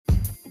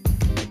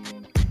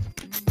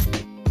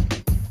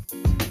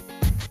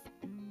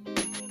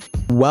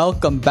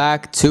Welcome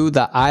back to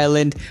the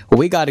island.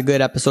 We got a good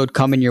episode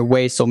coming your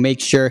way, so make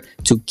sure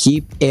to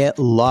keep it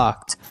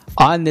locked.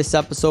 On this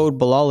episode,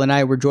 Bilal and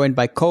I were joined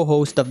by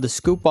co-host of The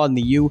Scoop on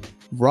the U,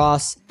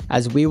 Ross,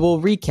 as we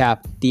will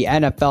recap the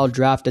NFL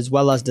draft as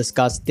well as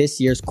discuss this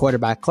year's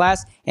quarterback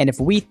class and if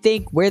we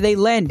think where they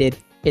landed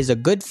is a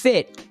good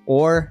fit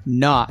or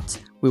not.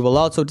 We will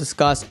also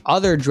discuss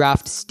other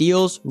draft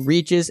steals,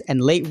 reaches,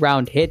 and late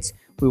round hits.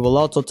 We will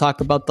also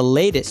talk about the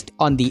latest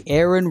on the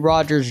Aaron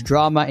Rodgers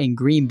drama in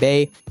Green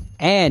Bay.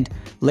 And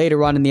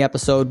later on in the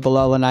episode,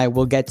 Bilal and I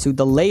will get to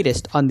the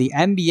latest on the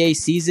NBA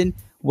season.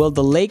 Will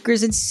the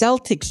Lakers and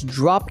Celtics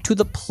drop to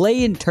the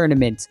play-in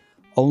tournament?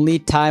 Only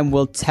time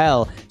will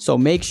tell. So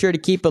make sure to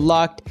keep it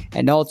locked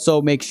and also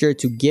make sure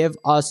to give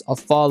us a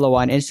follow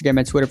on Instagram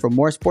and Twitter for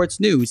more sports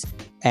news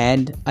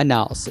and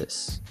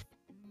analysis.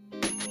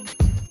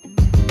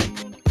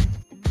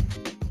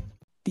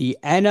 The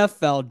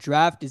NFL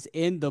draft is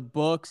in the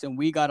books, and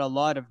we got a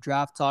lot of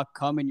draft talk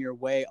coming your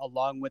way,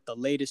 along with the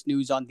latest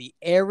news on the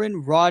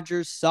Aaron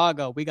Rodgers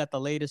saga. We got the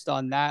latest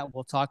on that.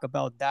 We'll talk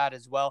about that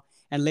as well.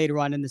 And later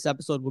on in this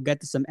episode, we'll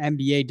get to some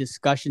NBA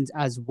discussions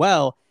as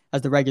well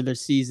as the regular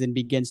season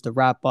begins to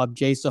wrap up.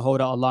 Jay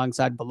Sahota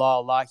alongside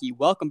Bilal Lahi.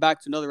 Welcome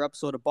back to another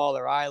episode of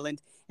Baller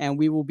Island, and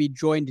we will be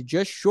joined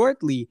just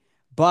shortly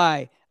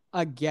by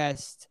a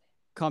guest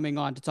coming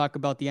on to talk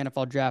about the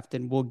NFL draft,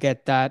 and we'll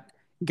get that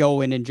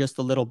going in just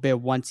a little bit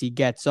once he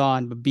gets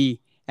on. But B,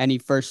 any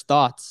first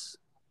thoughts?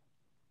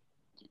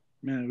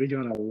 Man, we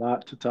got a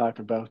lot to talk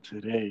about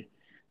today.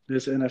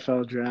 This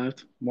NFL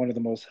draft, one of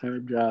the most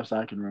hyped drafts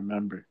I can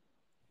remember.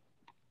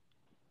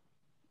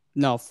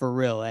 No, for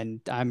real. And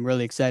I'm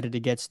really excited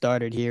to get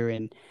started here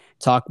and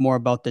talk more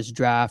about this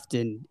draft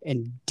and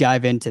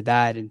dive into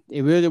that. And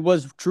it really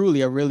was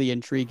truly a really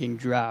intriguing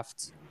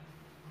draft.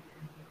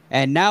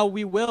 And now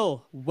we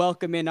will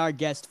welcome in our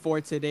guest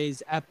for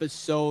today's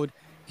episode.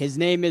 His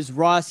name is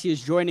Ross. He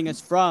is joining us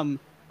from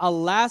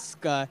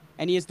Alaska,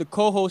 and he is the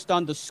co-host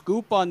on The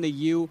Scoop on the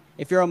U.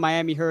 If you're a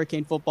Miami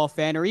Hurricane football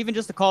fan or even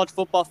just a college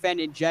football fan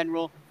in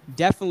general,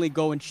 definitely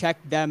go and check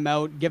them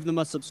out. Give them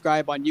a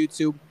subscribe on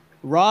YouTube.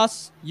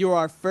 Ross, you are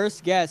our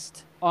first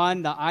guest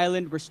on the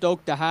island. We're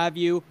stoked to have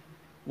you.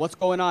 What's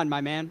going on,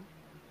 my man?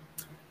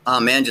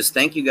 Man, just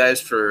thank you guys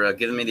for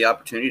giving me the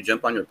opportunity to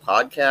jump on your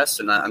podcast,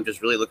 and I'm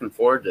just really looking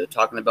forward to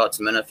talking about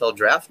some NFL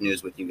draft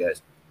news with you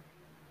guys.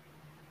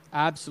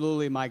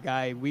 Absolutely, my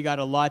guy. We got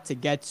a lot to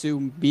get to.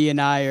 B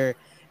and I are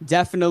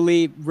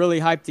definitely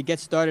really hyped to get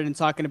started and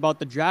talking about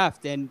the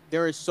draft. And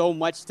there is so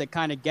much to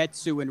kind of get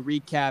to and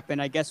recap.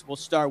 And I guess we'll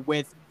start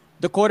with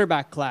the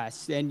quarterback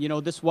class. And, you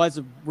know, this was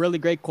a really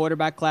great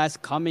quarterback class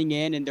coming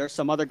in. And there's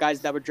some other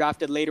guys that were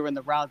drafted later in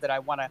the round that I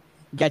want to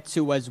get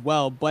to as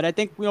well. But I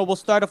think, you know, we'll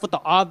start off with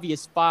the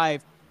obvious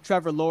five: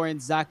 Trevor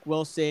Lawrence, Zach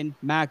Wilson,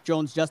 Mac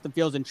Jones, Justin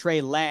Fields, and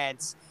Trey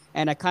Lance.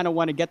 And I kind of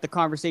want to get the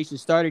conversation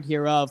started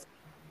here of,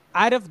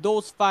 out of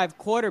those five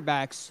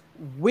quarterbacks,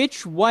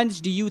 which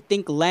ones do you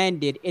think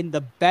landed in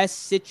the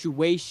best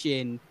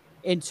situation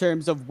in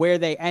terms of where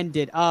they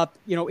ended up?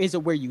 You know, is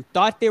it where you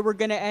thought they were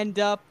going to end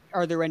up?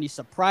 Are there any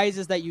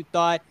surprises that you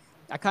thought?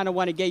 I kind of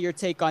want to get your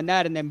take on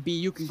that. And then B,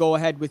 you can go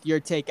ahead with your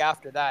take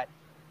after that.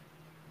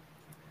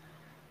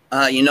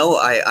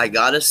 I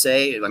got to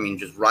say, I mean,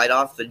 just right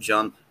off the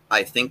jump,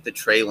 I think the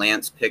Trey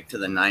Lance pick to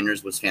the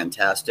Niners was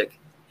fantastic.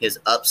 His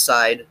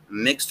upside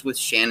mixed with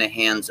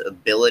Shanahan's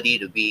ability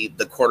to be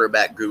the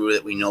quarterback guru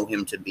that we know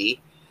him to be.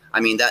 I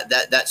mean,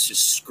 that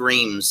just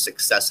screams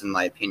success in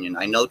my opinion.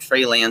 I know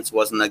Trey Lance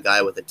wasn't a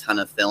guy with a ton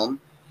of film,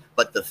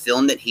 but the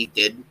film that he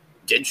did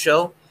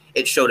show,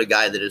 it showed a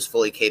guy that is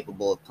fully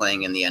capable of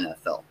playing in the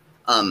NFL.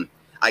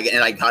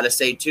 I got to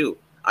say too,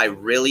 I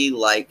really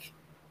like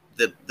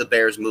the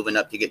Bears moving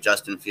up to get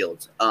Justin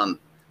Fields.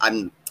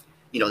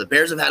 The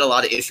Bears have had a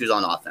lot of issues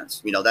on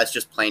offense. You know, that's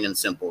just plain and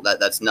simple.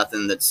 That's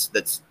nothing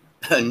that's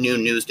new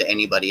news to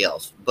anybody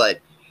else. But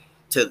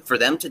for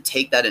them to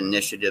take that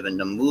initiative and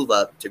to move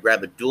up, to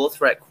grab a dual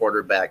threat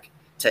quarterback,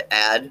 to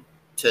add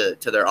to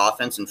their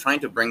offense and trying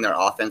to bring their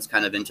offense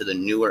kind of into the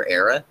newer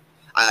era,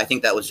 I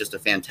think that was just a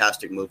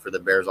fantastic move for the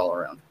Bears all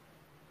around.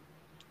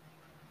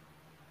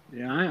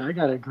 Yeah, I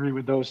got to agree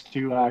with those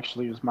two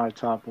actually as my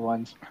top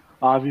ones.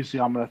 Obviously,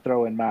 I'm going to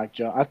throw in Mac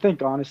Jones. I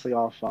think, honestly,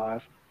 all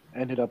five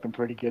ended up in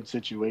pretty good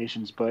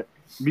situations. But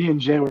me and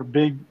Jay were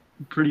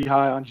pretty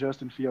high on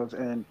Justin Fields.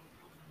 And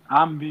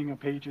I'm being a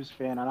Patriots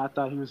fan, and I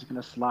thought he was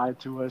going to slide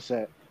to us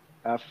at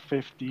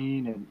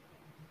 15. And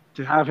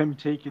to have him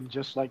taken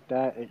just like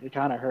that, it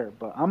kind of hurt.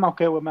 But I'm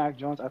okay with Mac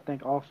Jones. I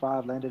think all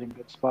five landed in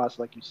good spots,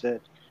 like you said.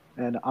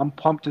 And I'm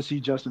pumped to see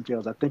Justin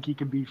Fields. I think he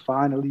can be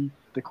finally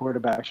the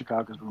quarterback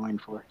Chicago's been waiting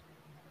for.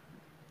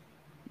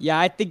 Yeah,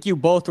 I think you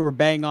both were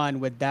bang on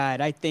with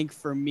that. I think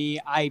for me,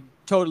 I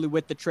totally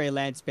with the Trey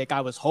Lance pick.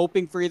 I was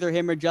hoping for either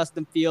him or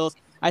Justin Fields.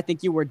 I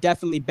think you were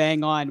definitely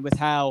bang on with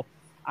how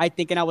I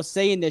think, and I was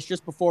saying this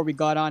just before we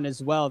got on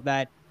as well,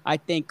 that I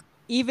think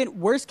even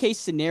worst case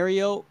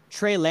scenario,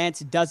 Trey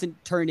Lance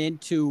doesn't turn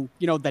into,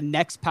 the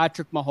next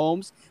Patrick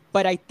Mahomes,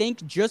 But I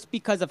think just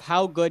because of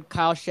how good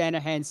Kyle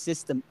Shanahan's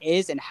system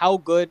is and how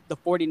good the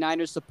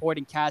 49ers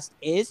supporting cast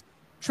is,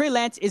 Trey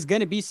Lance is going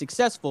to be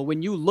successful.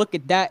 When you look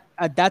at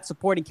that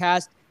supporting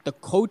cast, the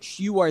coach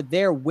you are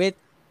there with,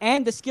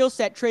 and the skill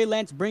set Trey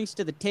Lance brings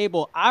to the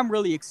table, I'm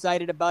really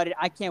excited about it.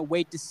 I can't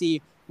wait to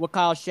see what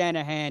Kyle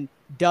Shanahan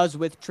does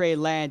with Trey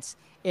Lance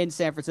in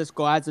San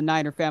Francisco. As a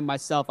Niner fan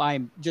myself, I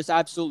am just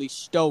absolutely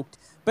stoked.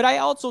 But I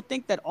also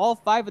think that all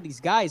 5 of these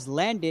guys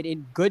landed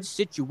in good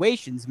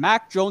situations.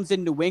 Mac Jones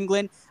in New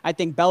England, I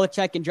think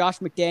Belichick and Josh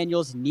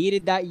McDaniels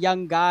needed that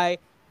young guy.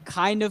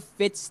 Kind of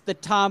fits the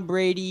Tom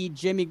Brady,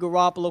 Jimmy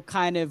Garoppolo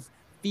kind of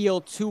feel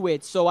to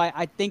it. So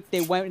I think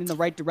they went in the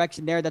right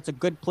direction there. That's a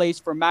good place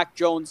for Mac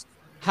Jones,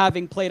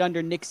 having played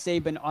under Nick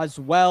Saban as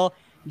well.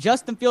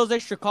 Justin Fields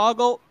at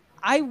Chicago,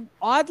 I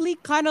oddly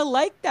kind of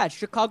like that.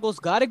 Chicago's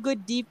got a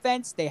good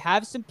defense. They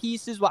have some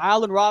pieces with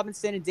Allen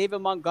Robinson and David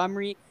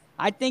Montgomery.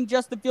 I think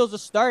Justin Fields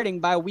is starting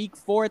by week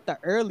 4 at the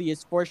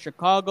earliest for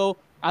Chicago.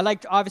 I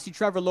like, obviously,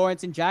 Trevor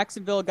Lawrence in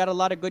Jacksonville. Got a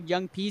lot of good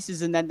young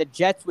pieces. And then the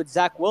Jets with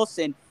Zach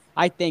Wilson,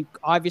 I think,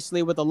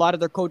 obviously, with a lot of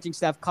their coaching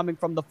staff coming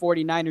from the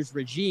 49ers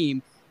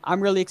regime,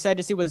 I'm really excited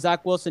to see what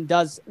Zach Wilson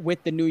does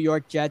with the New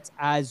York Jets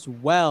as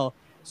well.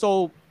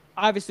 So,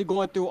 obviously,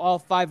 going through all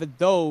 5 of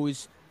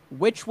those,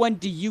 which one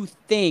do you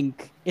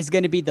think is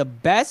going to be the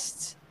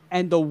best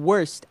and the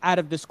worst out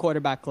of this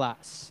quarterback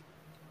class?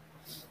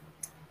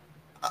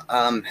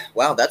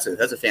 Wow, that's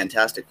a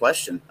fantastic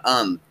question.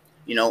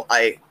 You know,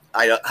 I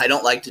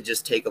don't like to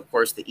just take, of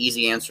course, the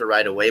easy answer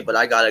right away, but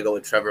I got to go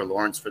with Trevor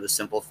Lawrence for the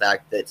simple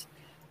fact that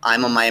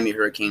I'm a Miami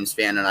Hurricanes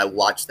fan, and I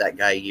watched that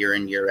guy year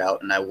in, year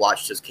out, and I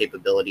watched his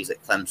capabilities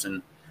at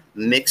Clemson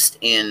mixed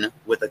in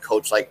with a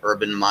coach like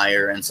Urban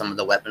Meyer and some of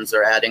the weapons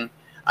they're adding.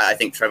 I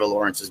think Trevor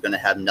Lawrence is going to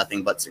have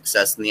nothing but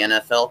success in the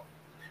NFL.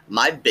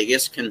 My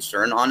biggest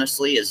concern,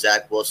 honestly, is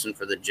Zach Wilson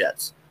for the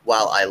Jets.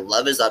 While I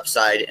love his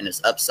upside, and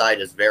his upside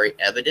is very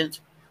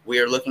evident, we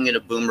are looking at a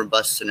boom or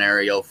bust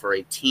scenario for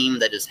a team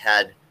that has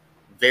had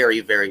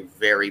very, very,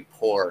 very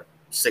poor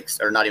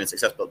not even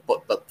success,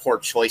 but poor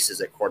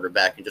choices at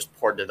quarterback and just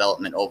poor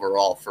development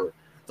overall for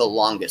the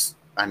longest.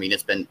 I mean,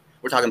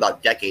 we're talking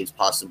about decades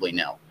possibly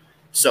now.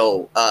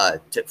 So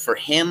for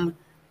him,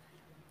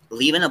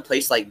 leaving a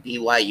place like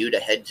BYU to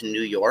head to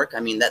New York, I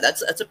mean,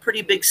 that's a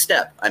pretty big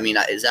step. I mean,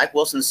 Zach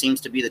Wilson seems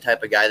to be the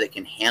type of guy that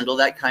can handle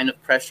that kind of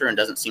pressure and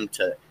doesn't seem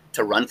to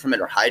run from it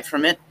or hide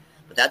from it.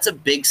 But that's a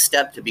big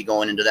step to be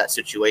going into that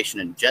situation.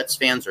 And Jets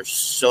fans are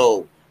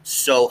so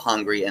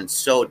hungry and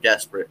so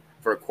desperate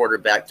for a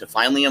quarterback to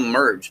finally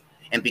emerge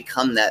and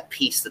become that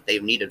piece that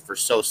they've needed for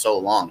so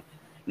long.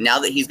 Now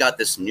that he's got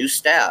this new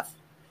staff,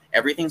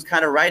 everything's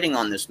kind of riding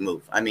on this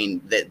move. I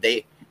mean,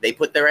 they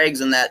put their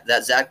eggs in that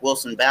Zach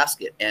Wilson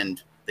basket,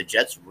 and the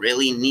Jets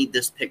really need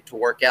this pick to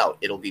work out.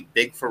 It'll be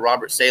big for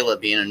Robert Saleh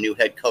being a new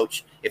head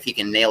coach if he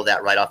can nail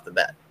that right off the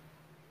bat.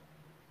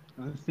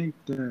 I think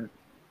that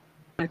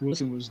Zach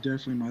Wilson was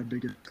definitely my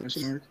biggest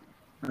question mark.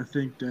 I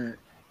think that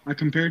I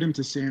compared him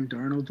to Sam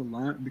Darnold a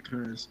lot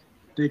because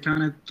they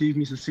kind of gave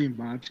me the same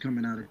vibes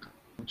coming out of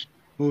college.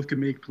 Both can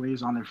make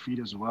plays on their feet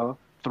as well,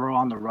 throw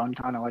on the run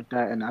kind of like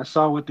that. And I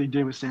saw what they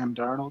did with Sam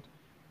Darnold,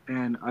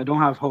 and I don't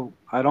have hope.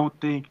 I don't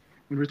think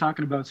 – when we're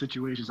talking about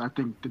situations, I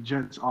think the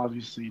Jets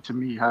obviously, to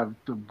me, have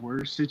the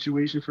worst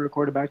situation for a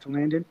quarterback to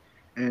land in.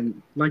 And,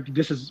 like,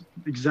 this is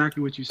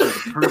exactly what you said,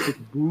 the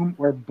perfect boom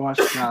or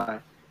bust guy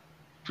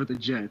for the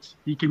Jets.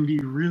 He can be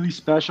really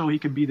special. He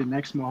could be the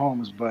next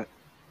Mahomes, but –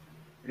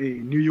 hey,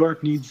 New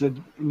York needs a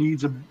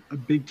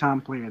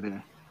big-time player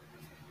there.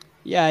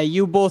 Yeah,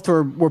 you both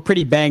were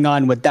pretty bang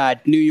on with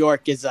that. New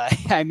York is,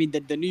 I mean,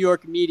 the New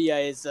York media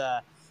is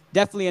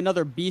definitely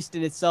another beast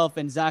in itself,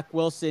 and Zach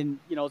Wilson,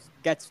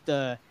 gets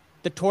the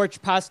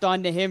torch passed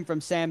on to him from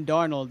Sam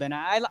Darnold. And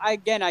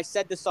I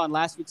said this on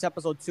last week's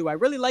episode too. I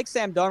really like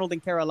Sam Darnold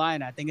in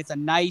Carolina. I think it's a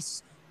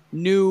nice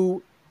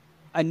new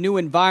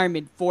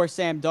environment for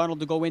Sam Darnold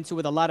to go into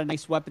with a lot of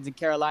nice weapons in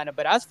Carolina.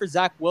 But as for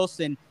Zach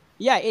Wilson,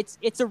 yeah,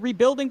 it's a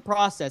rebuilding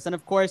process. And,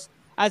 of course,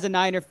 as a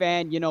Niner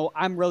fan,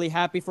 I'm really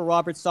happy for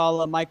Robert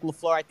Saleh, Mike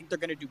LaFleur. I think they're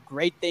going to do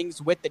great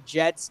things with the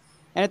Jets.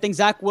 And I think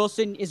Zach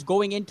Wilson is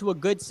going into a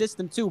good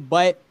system too.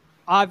 But,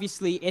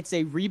 obviously, it's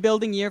a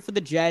rebuilding year for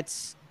the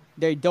Jets.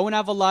 They don't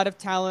have a lot of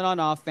talent on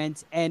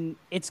offense, and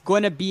it's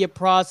going to be a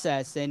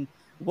process. And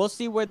we'll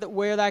see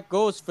where that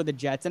goes for the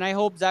Jets. And I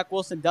hope Zach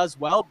Wilson does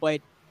well,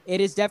 but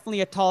it is definitely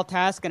a tall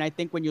task. And I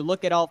think when you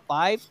look at all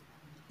 5,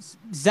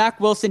 Zach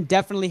Wilson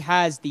definitely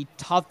has the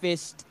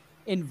toughest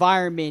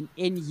environment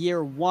in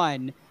year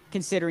 1,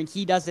 considering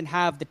he doesn't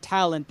have the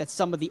talent that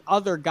some of the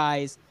other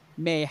guys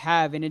may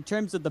have. And in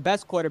terms of the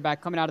best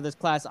quarterback coming out of this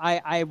class,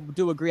 I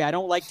do agree. I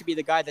don't like to be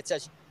the guy that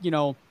says,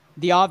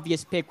 the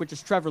obvious pick, which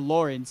is Trevor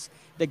Lawrence.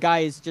 The guy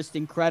is just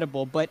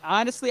incredible. But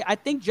honestly, I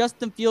think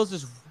Justin Fields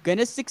is going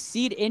to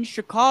succeed in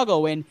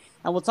Chicago. And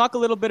we'll talk a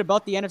little bit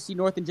about the NFC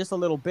North in just a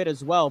little bit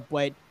as well.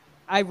 But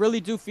I really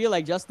do feel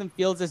like Justin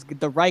Fields is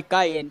the right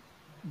guy. And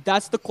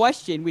that's the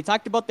question. We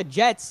talked about the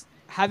Jets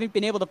haven't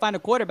been able to find a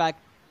quarterback.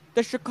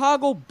 The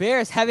Chicago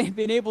Bears haven't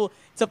been able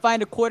to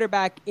find a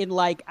quarterback in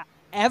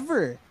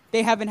ever.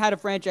 they haven't had a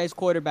franchise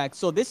quarterback.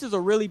 So this is a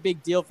really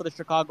big deal for the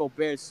Chicago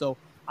Bears. So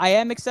I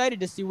am excited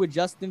to see what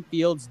Justin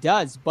Fields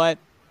does. But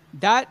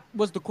that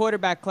was the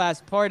quarterback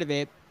class part of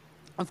it.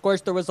 Of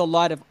course, there was a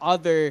lot of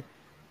other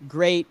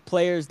great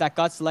players that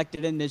got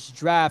selected in this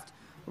draft.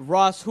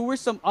 Ross, who were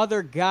some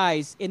other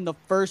guys in the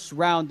first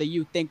round that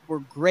you think were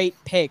great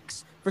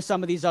picks for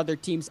some of these other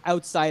teams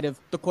outside of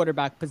the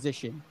quarterback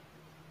position?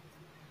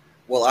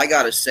 Well, I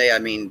got to say, I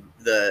mean,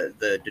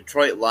 the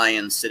Detroit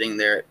Lions sitting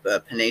there,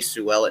 Penei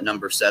Sewell at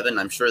number 7,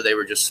 I'm sure they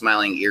were just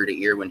smiling ear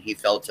to ear when he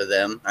fell to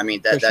them. I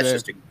mean,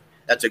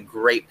 that's a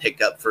great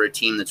pickup for a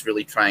team that's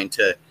really trying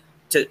to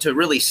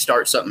really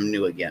start something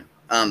new again.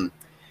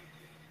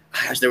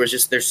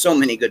 There's so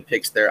many good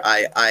picks there.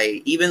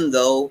 I even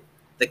though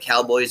the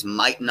Cowboys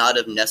might not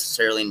have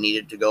necessarily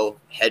needed to go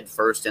head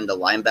first into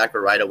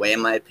linebacker right away, in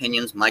my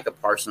opinions, Micah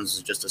Parsons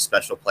is just a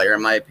special player,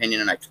 in my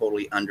opinion, and I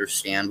totally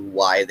understand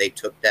why they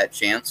took that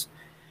chance.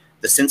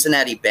 The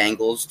Cincinnati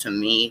Bengals, to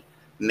me,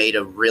 made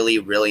a really,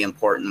 really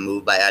important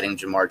move by adding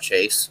Jamar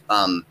Chase.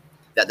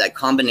 That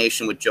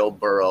combination with Joe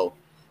Burrow,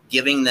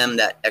 giving them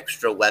that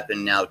extra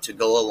weapon now to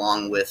go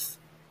along with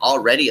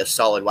already a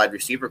solid wide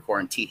receiver core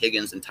in T.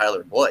 Higgins and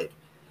Tyler Boyd.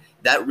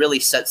 That really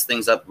sets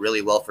things up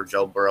really well for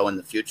Joe Burrow in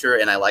the future,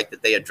 and I like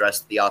that they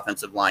addressed the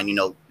offensive line,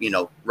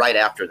 right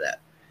after that.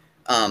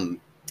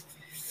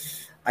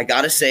 I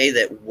got to say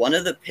that one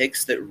of the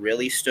picks that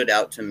really stood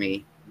out to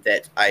me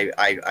that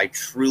I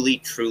truly,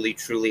 truly,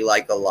 truly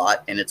like a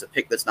lot, and it's a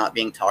pick that's not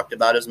being talked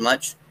about as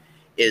much,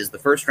 is the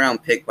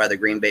first-round pick by the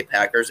Green Bay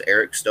Packers,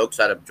 Eric Stokes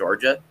out of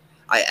Georgia.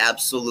 I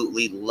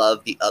absolutely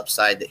love the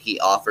upside that he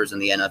offers in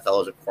the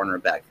NFL as a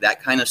cornerback.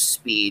 That kind of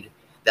speed,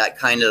 that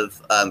kind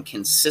of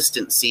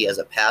consistency as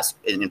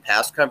in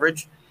pass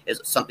coverage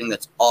is something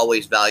that's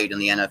always valued in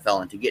the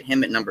NFL. And to get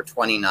him at number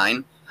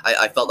 29,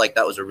 I felt like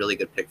that was a really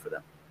good pick for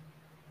them.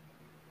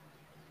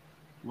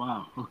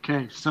 Wow.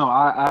 Okay. So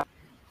I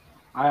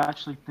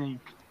actually think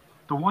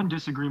the one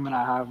disagreement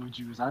I have with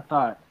you is I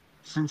thought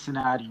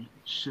Cincinnati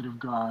should have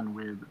gone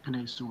with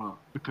Penei Sewell,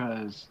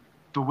 because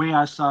the way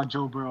I saw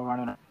Joe Burrow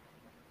running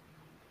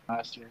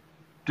last year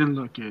didn't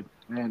look good.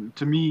 And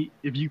to me,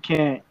 if you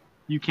can't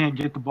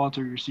get the ball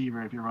to your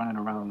receiver if you're running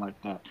around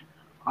like that.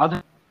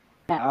 Other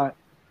than that,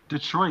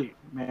 Detroit,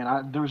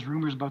 man, there was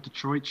rumors about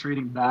Detroit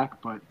trading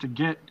back, but to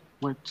get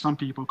what some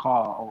people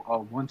call a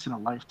once in a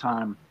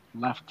lifetime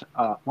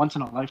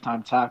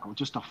tackle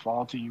just to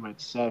fall to you at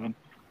 7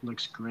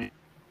 looks great.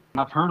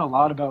 I've heard a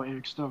lot about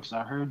Eric Stokes.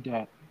 I heard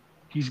that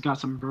he's got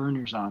some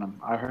burners on him.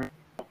 I heard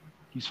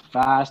he's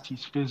fast,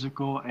 he's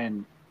physical,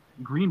 and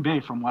Green Bay,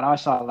 from what I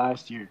saw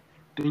last year,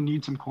 they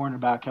need some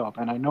cornerback help.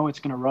 And I know it's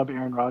going to rub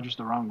Aaron Rodgers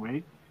the wrong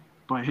way,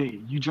 but hey,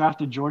 you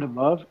drafted Jordan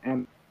Love,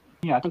 and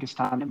yeah, I think it's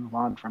time to move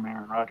on from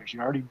Aaron Rodgers.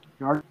 You're already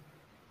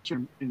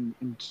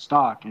in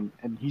stock, and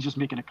he's just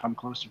making it come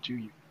closer to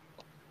you.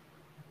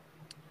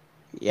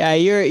 Yeah,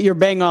 you're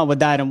bang on with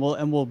that, and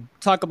we'll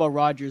talk about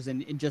Rodgers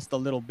in just a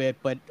little bit.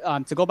 But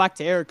to go back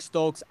to Eric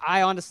Stokes,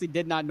 I honestly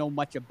did not know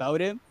much about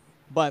him.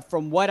 But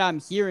from what I'm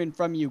hearing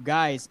from you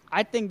guys,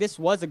 I think this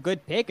was a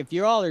good pick. If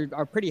you all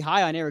are pretty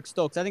high on Eric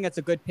Stokes, I think that's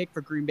a good pick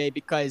for Green Bay,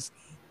 because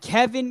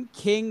Kevin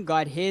King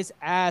got his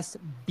ass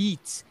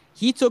beat.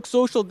 He took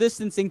social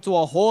distancing to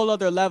a whole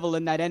other level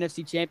in that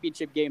NFC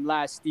Championship game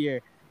last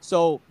year.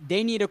 So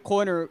they need a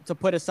corner to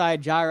put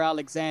aside Jair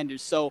Alexander.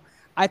 So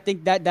I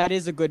think that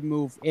is a good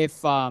move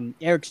if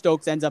Eric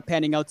Stokes ends up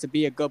panning out to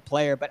be a good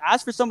player. But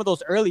as for some of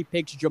those early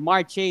picks,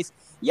 Jamar Chase,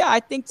 yeah, I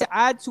think to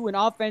add to an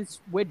offense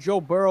with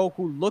Joe Burrow,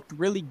 who looked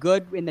really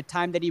good in the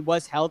time that he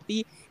was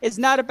healthy, is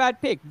not a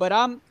bad pick. But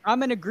I'm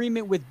in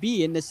agreement with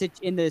B in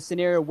the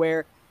scenario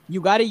where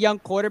you got a young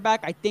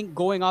quarterback. I think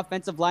going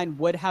offensive line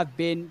would have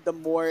been the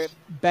more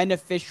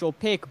beneficial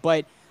pick.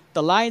 But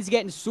the Lions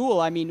getting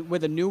Sewell, I mean,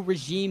 with a new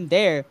regime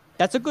there,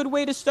 that's a good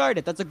way to start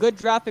it. That's a good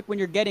draft pick when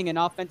you're getting an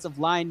offensive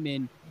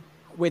lineman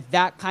with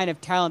that kind of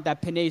talent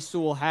that Penei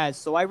Sewell has.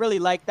 So I really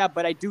like that,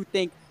 but I do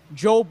think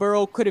Joe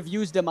Burrow could have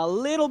used him a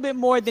little bit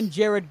more than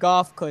Jared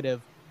Goff could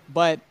have.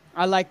 But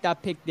I like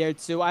that pick there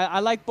too. I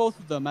like both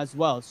of them as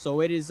well.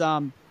 So it is,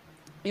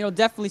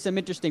 definitely some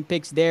interesting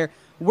picks there.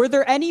 Were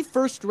there any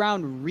first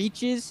round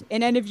reaches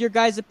in any of your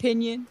guys'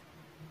 opinion?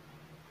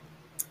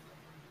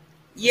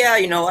 Yeah,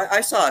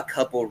 I saw a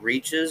couple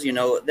reaches.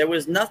 There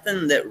was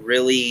nothing that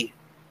really,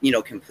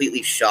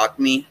 completely shocked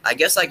me. I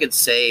guess I could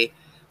say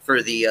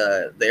for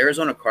the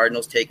Arizona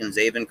Cardinals taking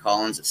Zaven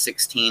Collins at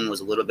 16 was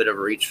a little bit of a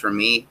reach for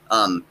me.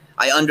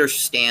 I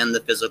understand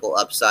the physical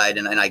upside,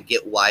 and I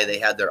get why they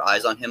had their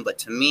eyes on him. But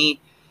to me,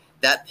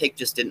 that pick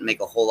just didn't make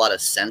a whole lot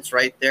of sense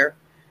right there.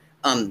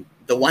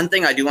 The one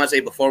thing I do want to say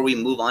before we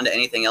move on to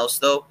anything else,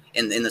 though,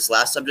 in this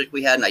last subject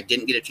we had, and I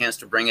didn't get a chance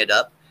to bring it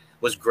up,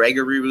 was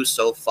Gregory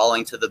Rousseau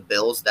falling to the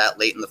Bills that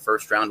late in the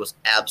first round was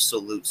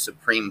absolute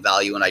supreme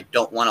value, and I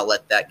don't want to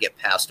let that get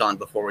passed on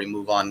before we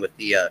move on with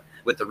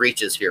the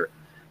reaches here.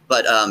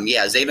 But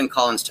yeah, Zaven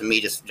Collins to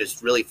me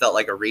just really felt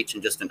like a reach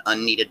and just an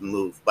unneeded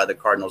move by the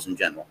Cardinals in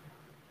general.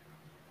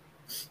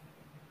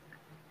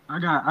 I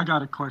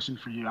got a question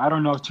for you. I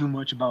don't know too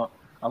much about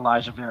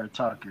Elijah Vera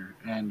Tucker.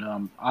 And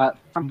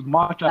from the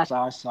mock drafts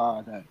I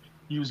saw that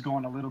he was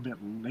going a little bit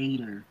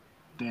later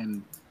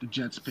than the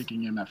Jets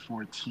picking him at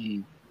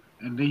 14.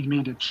 And they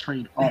made a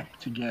trade up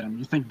to get him.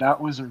 You think that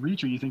was a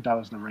reach, or you think that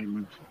was the right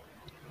move?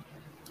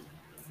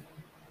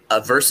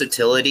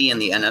 Versatility in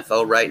the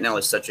NFL right now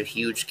is such a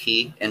huge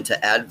key, and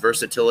to add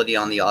versatility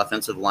on the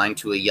offensive line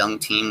to a young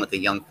team with a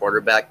young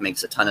quarterback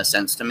makes a ton of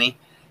sense to me.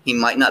 He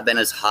might not have been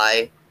as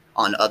high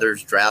on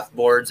others' draft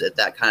boards at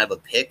that kind of a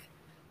pick,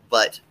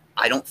 but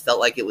I don't felt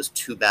like it was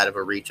too bad of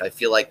a reach. I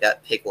feel like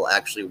that pick will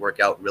actually work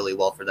out really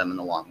well for them in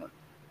the long run.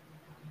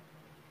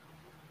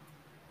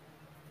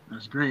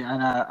 That's great.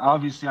 And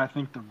obviously, I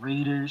think the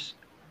Raiders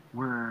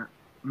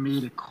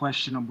made a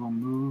questionable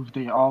move.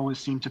 They always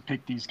seem to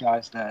pick these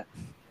guys that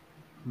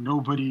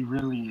nobody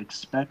really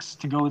expects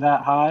to go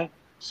that high.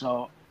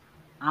 So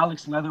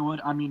Alex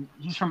Leatherwood, I mean,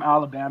 he's from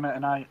Alabama,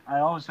 and I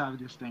always have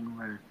this thing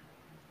where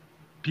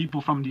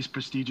people from these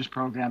prestigious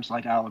programs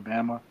like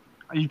Alabama,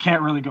 you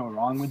can't really go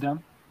wrong with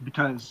them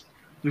because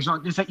it's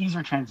an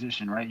easier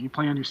transition, right? You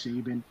play under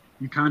Saban,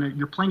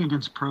 you're playing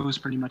against pros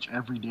pretty much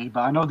every day.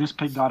 But I know this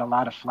pick got a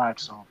lot of flack,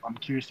 so I'm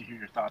curious to hear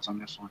your thoughts on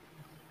this one.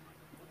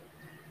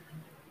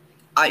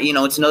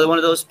 It's another one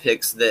of those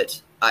picks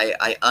that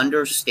I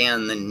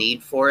understand the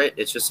need for it.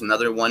 It's just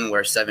another one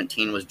where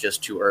 17 was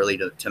just too early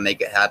to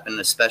make it happen,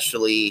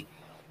 especially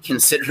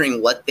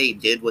considering what they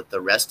did with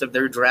the rest of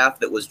their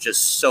draft. That was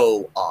just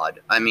so odd.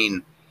 I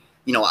mean,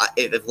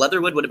 if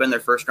Leatherwood would have been their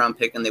first round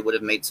pick and they would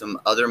have made some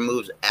other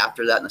moves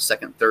after that in the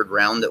second, third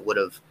round that would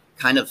have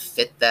kind of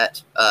fit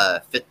that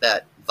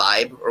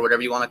vibe or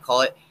whatever you want to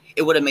call it,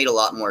 it would have made a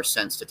lot more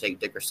sense to take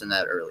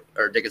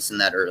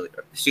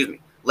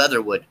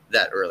Leatherwood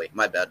that early.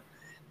 My bad.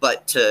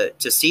 But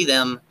to see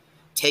them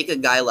take a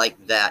guy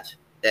like that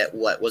at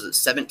what was it,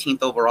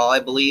 17th overall, I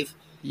believe,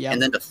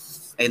 and then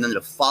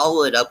to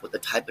follow it up with the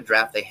type of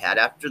draft they had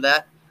after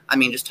that. I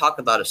mean, just talk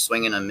about a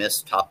swing and a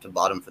miss top to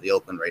bottom for the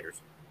Oakland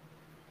Raiders.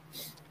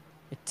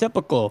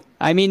 Typical.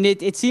 I mean,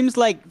 it seems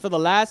like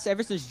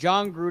ever since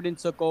John Gruden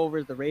took over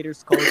as the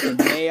Raiders coach and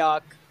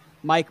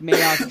Mike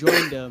Mayock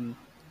joined him,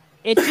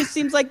 it just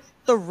seems like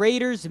the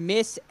Raiders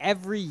miss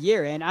every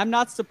year. And I'm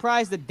not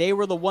surprised that they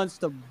were the ones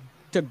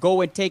to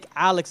go and take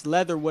Alex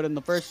Leatherwood in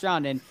the first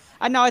round. And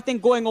now I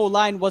think going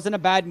O-line wasn't a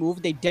bad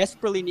move. They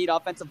desperately need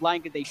offensive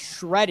line because they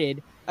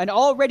shredded an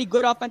already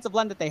good offensive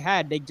line that they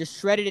had. They just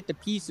shredded it to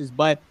pieces.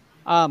 But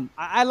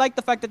I like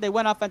the fact that they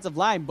went offensive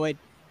line, but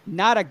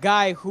not a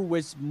guy who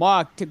was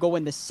mocked to go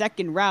in the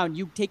second round.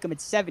 You take him at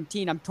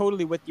 17. I'm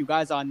totally with you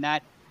guys on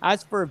that.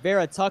 As for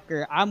Vera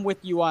Tucker, I'm with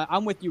you,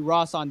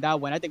 Ross, on that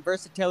one. I think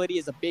versatility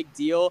is a big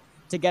deal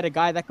to get a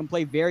guy that can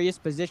play various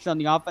positions on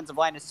the offensive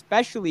line,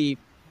 especially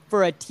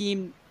for a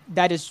team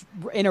that is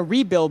in a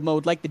rebuild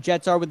mode like the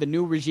Jets are with the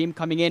new regime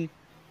coming in.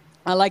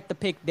 I like the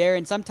pick there.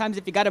 And sometimes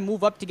if you got to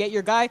move up to get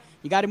your guy,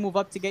 you got to move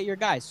up to get your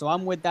guy. So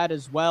I'm with that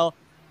as well.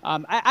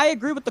 I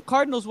agree with the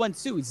Cardinals one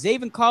too.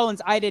 Zaven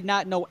Collins, I did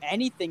not know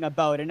anything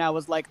about, and I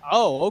was like,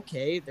 oh,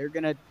 okay, they're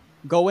going to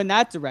go in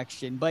that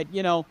direction. But,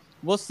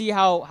 we'll see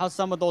how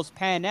some of those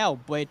pan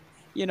out. But,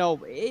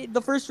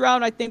 the first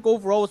round, I think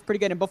overall was pretty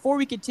good. And before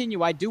we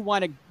continue, I do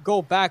want to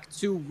go back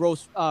to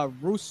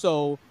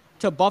Rousseau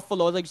to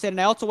Buffalo, like you said.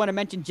 And I also want to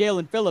mention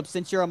Jalen Phillips,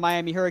 since you're a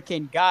Miami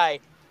Hurricane guy.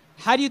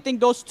 How do you think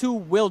those two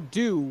will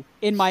do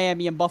in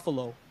Miami and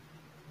Buffalo?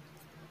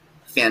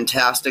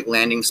 Fantastic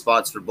landing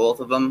spots for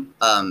both of them.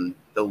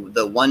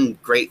 The one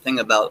great thing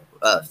about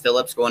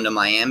Phillips going to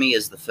Miami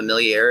is the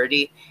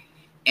familiarity,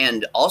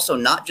 and also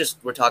not just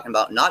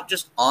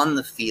on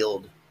the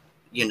field,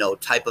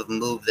 type of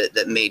move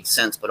that made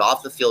sense, but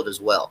off the field as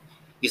well.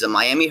 He's a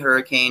Miami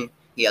Hurricane.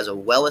 He has a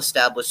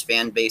well-established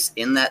fan base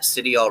in that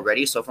city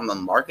already. So from a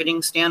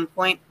marketing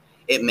standpoint,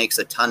 it makes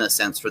a ton of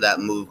sense for that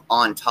move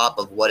on top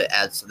of what it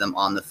adds to them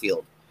on the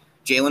field.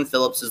 Jalen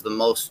Phillips is the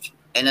most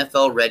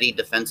NFL-ready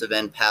defensive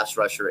end pass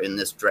rusher in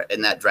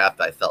that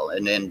draft, I felt.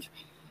 And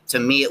to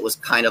me, it was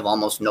kind of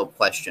almost no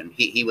question.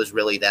 He was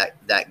really that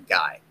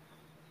guy.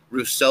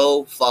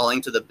 Rousseau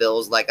falling to the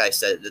Bills, like I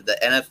said,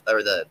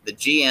 the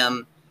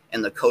GM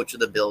and the coach of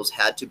the Bills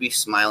had to be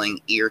smiling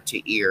ear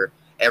to ear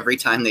every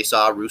time they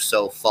saw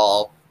Rousseau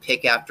fall,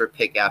 pick after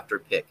pick after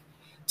pick.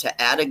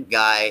 To add a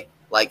guy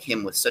like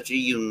him with such a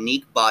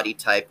unique body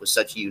type, with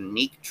such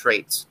unique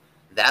traits,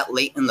 that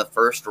late in the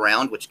first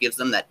round, which gives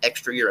them that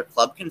extra year of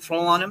club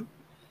control on him.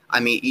 I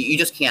mean, you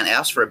just can't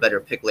ask for a better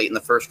pick late in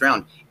the first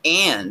round,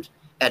 and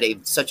at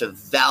such a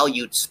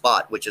valued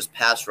spot, which is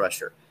pass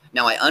rusher.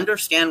 Now, I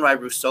understand why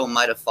Rousseau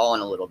might have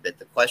fallen a little bit.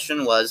 The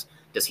question was,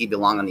 does he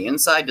belong on the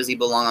inside? Does he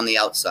belong on the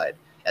outside?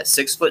 At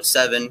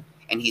 6'7",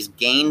 and he's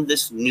gained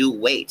this new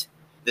weight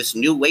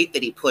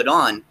that he put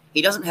on.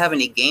 He doesn't have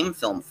any game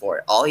film for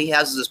it. All he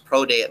has is his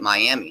pro day at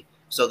Miami.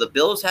 So the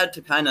Bills had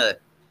to kind of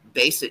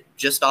base it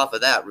just off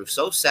of that.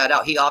 Rousseau sat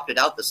out. He opted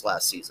out this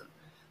last season.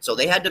 So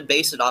they had to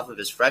base it off of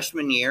his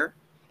freshman year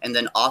and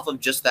then off of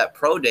just that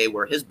pro day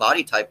where his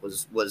body type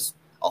was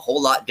a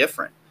whole lot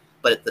different.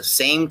 But at the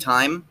same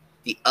time,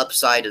 The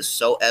upside is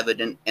so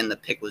evident, and the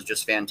pick was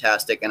just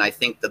fantastic. And I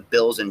think the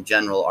Bills in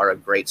general are a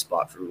great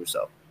spot for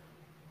Rousseau.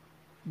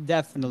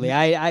 Definitely.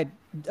 I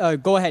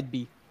go ahead,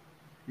 B.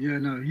 Yeah,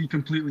 no, he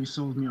completely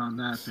sold me on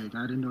that pick.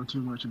 I didn't know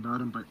too much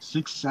about him, but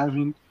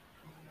 6'7",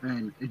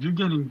 and if you're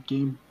getting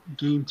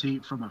game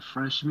tape from a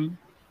freshman,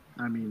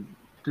 I mean,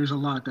 there's a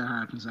lot that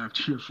happens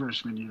after your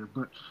freshman year.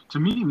 But to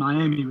me,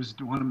 Miami was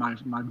one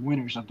of my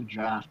winners of the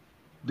draft.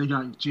 They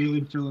got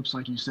Jalen Phillips,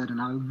 like you said,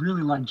 and I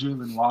really like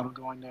Jalen Waddle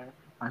going there.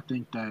 I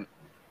think that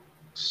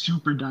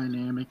super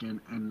dynamic,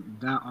 and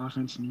that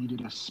offense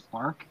needed a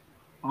spark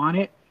on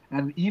it.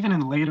 And even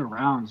in later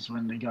rounds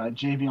when they got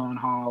Javion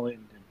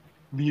Holland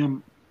and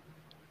Liam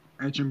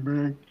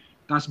Etchenberg,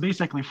 that's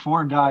basically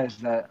 4 guys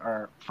that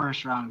are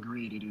first round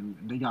graded, and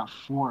they got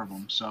 4 of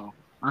them. So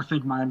I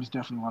think Miami's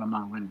definitely one of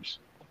my winners.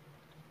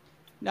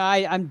 No,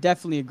 I'm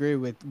definitely agree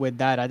with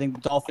that. I think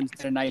the Dolphins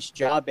did a nice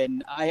job,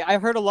 and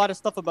I've heard a lot of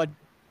stuff about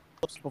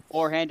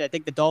beforehand. I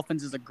think the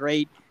Dolphins is a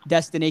great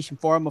destination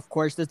for him. Of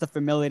course, there's the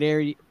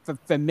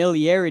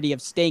familiarity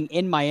of staying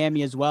in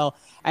Miami as well.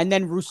 And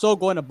then Rousseau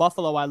going to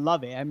Buffalo, I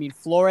love it. I mean,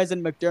 Flores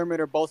and McDermott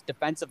are both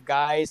defensive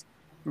guys.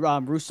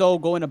 Rousseau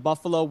going to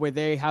Buffalo where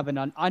they have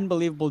an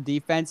unbelievable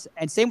defense.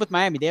 And same with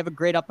Miami. They have a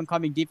great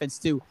up-and-coming defense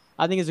too.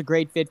 I think it's a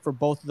great fit for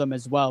both of them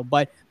as well.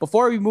 But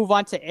before we move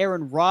on to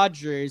Aaron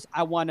Rodgers,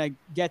 I want to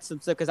get some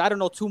stuff because I don't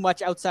know too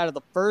much outside of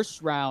the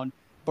first round.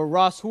 But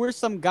Ross, who are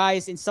some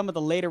guys in some of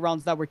the later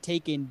rounds that were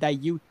taken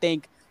that you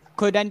think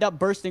could end up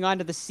bursting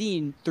onto the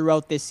scene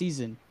throughout this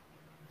season?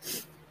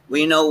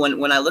 Well,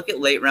 when I look at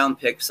late round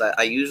picks,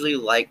 I usually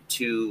like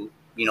to,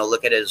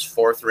 look at it as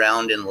 4th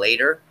round and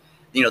later.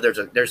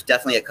 There's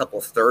definitely a couple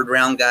 3rd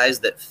round guys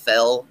that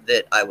fell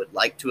that I would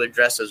like to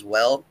address as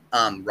well.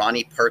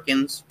 Ronnie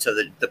Perkins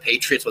to the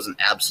Patriots was an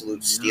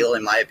absolute steal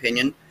in my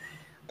opinion.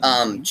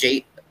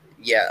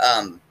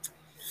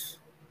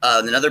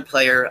 Another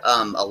player,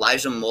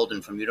 Elijah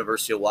Molden from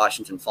University of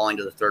Washington, falling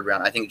to the 3rd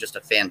round. I think just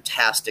a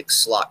fantastic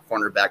slot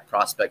cornerback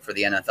prospect for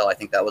the NFL. I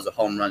think that was a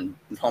home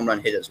run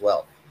hit as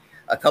well.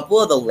 A couple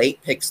of the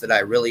late picks that I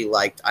really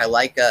liked. I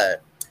like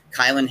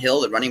Kylan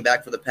Hill, the running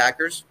back for the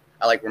Packers.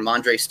 I like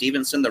Ramondre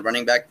Stevenson, the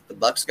running back that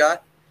the Bucs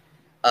got.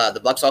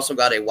 The Bucs also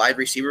got a wide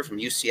receiver from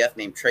UCF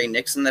named Trey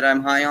Nixon that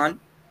I'm high on.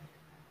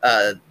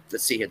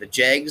 Let's see here. The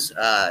Jags,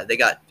 they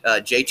got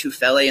Jay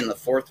Tufele in the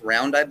 4th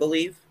round, I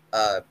believe.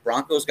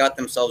 Broncos got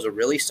themselves a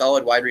really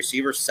solid wide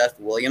receiver, Seth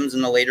Williams,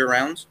 in the later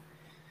rounds.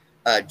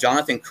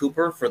 Jonathan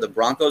Cooper for the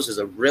Broncos is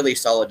a really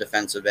solid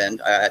defensive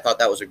end. I thought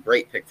that was a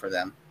great pick for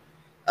them.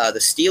 The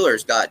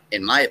Steelers got,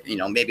 in my,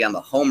 maybe I'm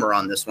a homer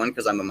on this one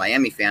because I'm a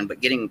Miami fan,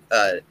 but getting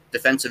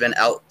defensive end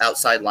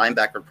outside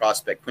linebacker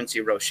prospect Quincy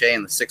Roche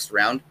in the 6th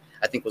round,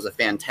 I think was a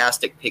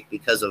fantastic pick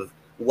because of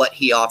what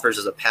he offers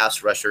as a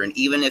pass rusher. And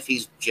even if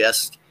he's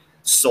just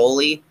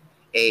solely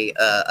a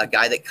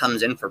guy that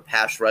comes in for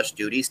pass rush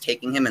duties,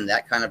 taking him in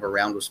that kind of a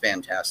round was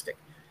fantastic.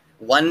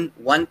 One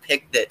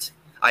pick that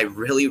I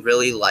really,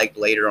 really liked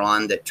later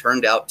on that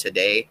turned out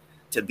today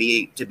to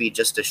be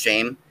just a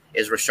shame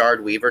is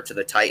Rashard Weaver to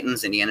the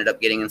Titans, and he ended up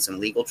getting in some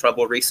legal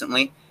trouble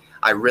recently.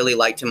 I really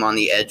liked him on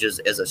the edges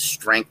as a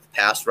strength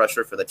pass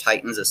rusher for the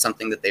Titans, as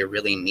something that they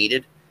really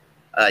needed.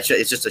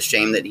 It's just a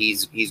shame that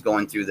he's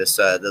going through this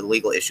the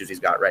legal issues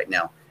he's got right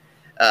now.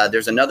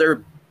 There's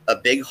a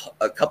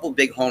couple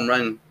big home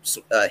run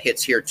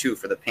hits here too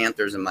for the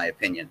Panthers, in my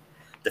opinion.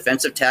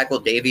 Defensive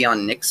tackle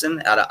Davion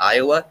Nixon out of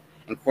Iowa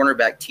and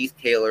cornerback Keith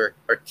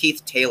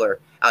Taylor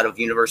out of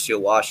University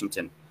of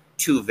Washington.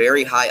 2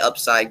 very high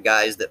upside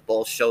guys that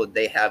both showed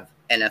they have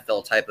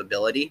NFL type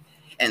ability.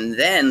 And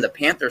then the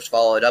Panthers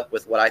followed up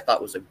with what I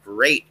thought was a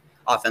great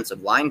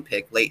offensive line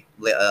pick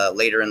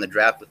later in the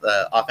draft with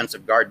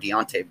offensive guard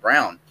Deontay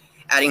Brown.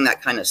 Adding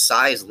that kind of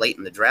size late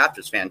in the draft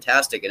was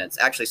fantastic, and it's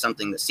actually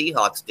something the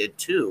Seahawks did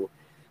too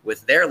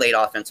with their late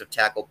offensive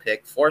tackle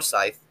pick,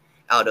 Forsyth,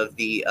 out of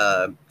the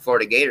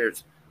Florida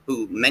Gators,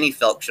 who many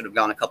felt should have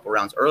gone a couple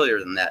rounds earlier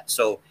than that.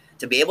 So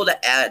to be able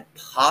to add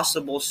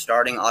possible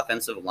starting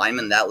offensive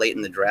linemen that late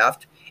in the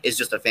draft is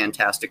just a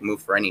fantastic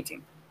move for any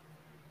team.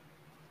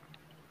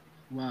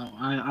 Wow,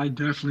 I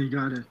definitely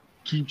got to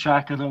keep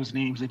track of those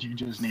names that you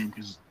just named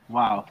because,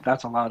 wow,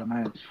 that's a lot of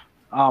men.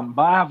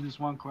 But I have this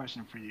one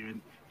question for you.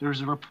 And there was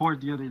a report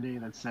the other day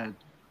that said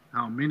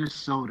how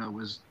Minnesota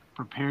was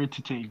prepared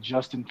to take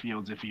Justin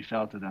Fields if he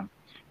fell to them.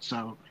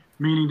 So,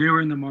 meaning they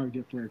were in the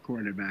market for a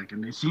quarterback,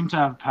 and they seem to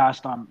have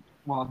passed on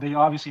 – well, they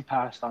obviously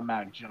passed on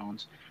Mac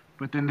Jones,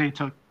 but then they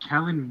took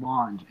Kellen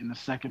Mond in the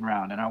 2nd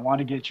round, and I want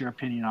to get your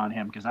opinion on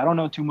him because I don't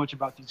know too much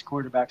about these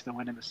quarterbacks that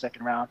went in the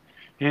 2nd round.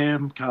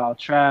 Him, Kyle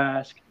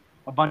Trask,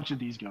 a bunch of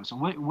these guys. So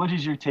what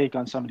is your take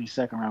on some of these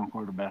 2nd-round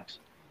quarterbacks?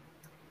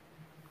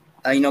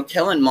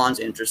 Kellen Mond's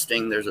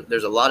interesting.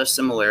 There's a lot of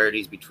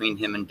similarities between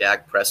him and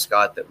Dak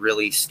Prescott that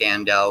really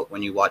stand out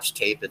when you watch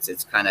tape.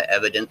 It's kind of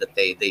evident that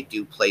they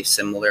do play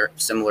similar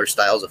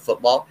styles of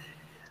football.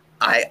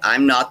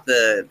 I'm not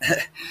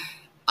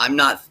I'm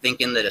not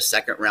thinking that a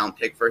 2nd-round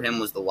pick for him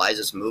was the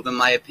wisest move, in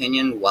my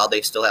opinion. While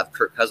they still have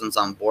Kirk Cousins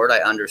on board, I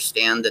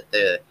understand that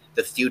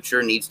the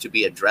future needs to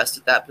be addressed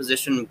at that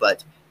position,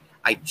 but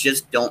I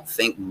just don't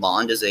think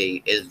Mond is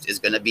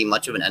going to be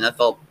much of an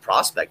NFL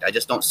prospect. I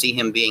just don't see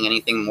him being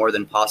anything more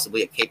than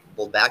possibly a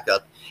capable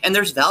backup. And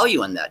there's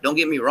value in that. Don't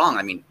get me wrong.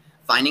 I mean,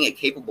 finding a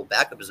capable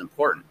backup is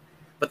important,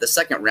 but the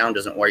second round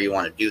isn't where you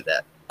want to do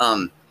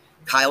that.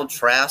 Kyle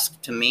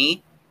Trask, to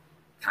me,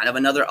 kind of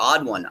another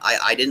odd one.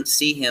 I didn't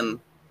see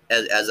him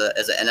as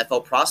an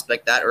NFL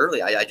prospect that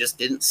early. I just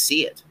didn't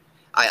see it.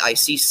 I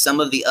see some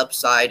of the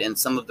upside and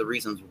some of the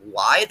reasons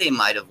why they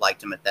might have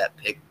liked him at that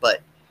pick,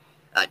 but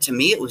to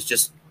me, it was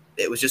just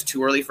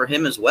too early for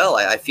him as well.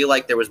 I feel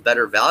like there was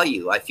better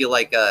value. I feel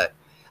like a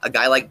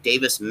guy like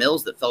Davis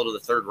Mills that fell to the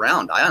third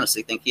round. I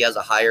honestly think he has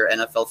a higher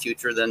NFL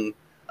future than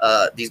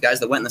these guys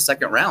that went in the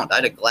second round.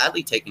 I'd have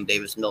gladly taken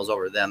Davis Mills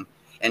over them.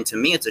 And to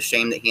me, it's a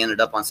shame that he ended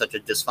up on such a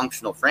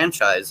dysfunctional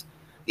franchise,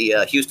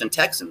 the Houston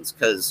Texans,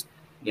 because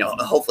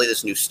hopefully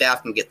this new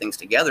staff can get things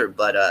together.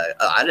 But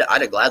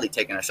I'd have gladly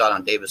taken a shot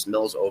on Davis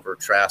Mills over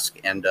Trask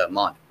and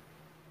Mond.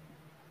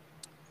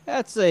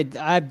 Those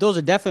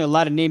are definitely a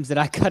lot of names that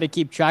I got to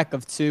keep track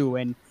of too.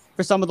 And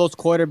for some of those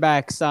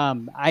quarterbacks,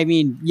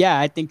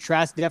 I think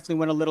Trask definitely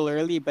went a little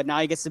early, but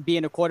now he gets to be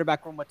in a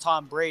quarterback room with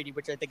Tom Brady,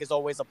 which I think is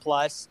always a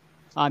plus.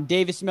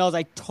 Davis Mills,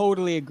 I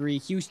totally agree.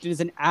 Houston is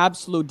an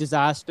absolute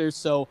disaster,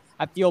 so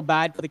I feel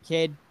bad for the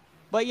kid.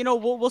 But,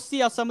 we'll see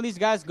how some of these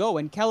guys go.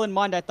 And Kellen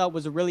Mond, I thought,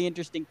 was a really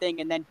interesting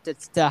thing. And then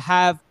to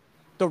have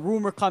the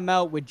rumor come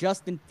out with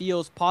Justin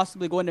Fields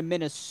possibly going to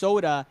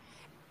Minnesota.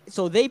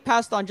 So they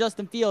passed on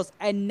Justin Fields,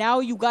 and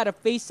now you got to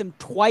face him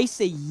twice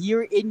a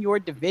year in your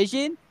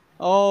division.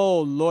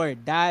 Oh,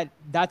 Lord, that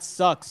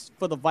sucks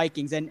for the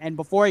Vikings. And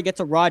before I get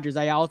to Rodgers,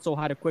 I also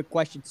had a quick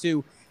question,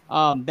 too.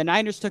 The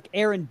Niners took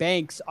Aaron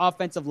Banks,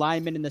 offensive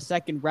lineman, in the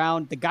second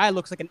round. The guy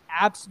looks like an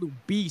absolute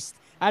beast.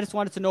 I just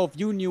wanted to know if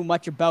you knew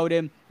much about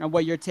him and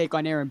what your take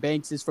on Aaron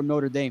Banks is from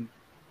Notre Dame.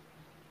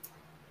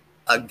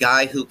 A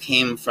guy who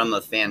came from a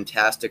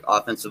fantastic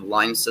offensive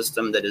line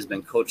system that has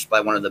been coached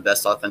by one of the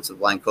best offensive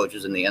line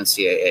coaches in the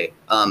NCAA.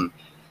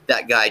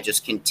 That guy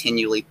just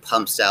continually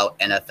pumps out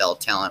NFL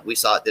talent. We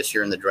saw it this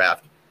year in the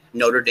draft.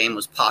 Notre Dame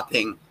was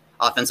popping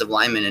offensive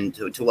linemen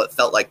into what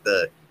felt like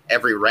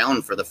every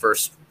round for the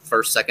first,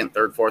 second,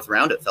 third, fourth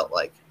round, it felt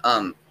like.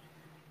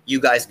 You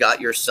guys got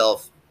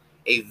yourself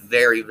a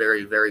very,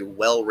 very, very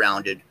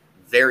well-rounded,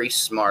 very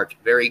smart,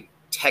 very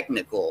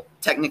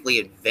technically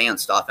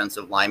advanced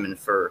offensive lineman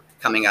for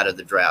coming out of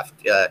the draft.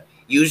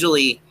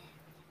 Usually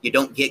you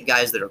don't get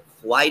guys that are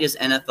quite as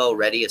NFL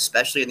ready,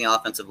 especially in the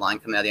offensive line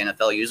coming out of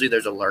the NFL. Usually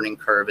there's a learning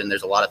curve and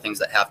there's a lot of things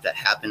that have to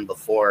happen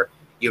before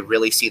you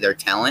really see their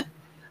talent.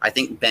 I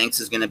think Banks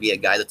is going to be a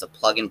guy that's a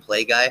plug and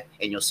play guy,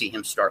 and you'll see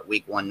him start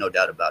week one, no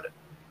doubt about it.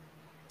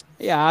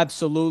 Yeah,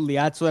 absolutely.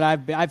 That's what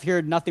I've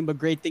heard nothing but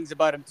great things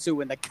about him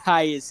too. And the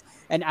guy is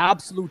an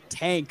absolute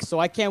tank. So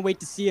I can't wait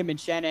to see him in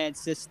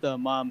Shanahan's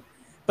system.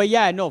 But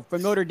yeah, no,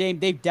 from Notre Dame,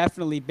 they've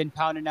definitely been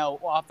pounding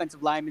out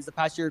offensive linemen the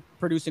past year,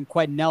 producing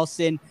Quentin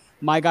Nelson.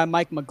 My guy,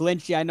 Mike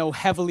McGlinchey, I know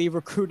heavily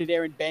recruited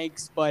Aaron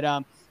Banks. But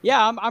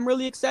I'm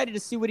really excited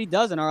to see what he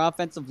does in our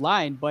offensive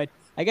line. But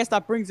I guess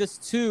that brings us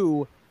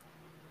to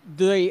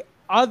the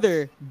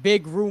other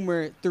big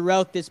rumor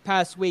throughout this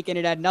past week, and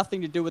it had nothing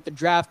to do with the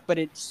draft, but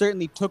it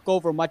certainly took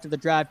over much of the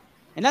draft,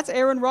 and that's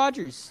Aaron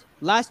Rodgers.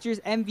 Last year's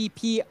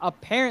MVP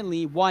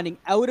apparently wanting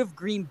out of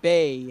Green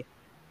Bay.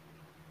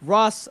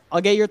 Ross,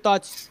 I'll get your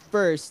thoughts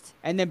first,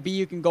 and then B,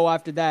 you can go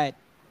after that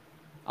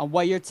on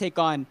what your take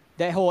on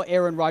that whole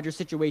Aaron Rodgers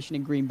situation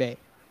in Green Bay.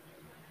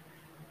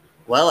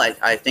 Well,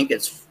 I think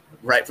it's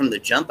right from the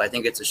jump. I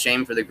think it's a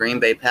shame for the Green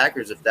Bay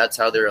Packers if that's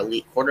how their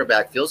elite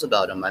quarterback feels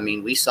about him. I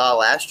mean, we saw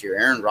last year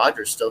Aaron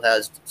Rodgers still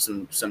has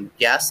some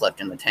gas left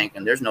in the tank,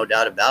 and there's no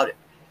doubt about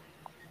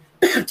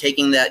it.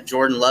 Taking that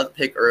Jordan Love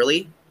pick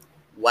early,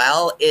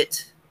 while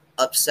it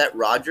upset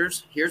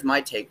Rodgers, here's my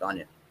take on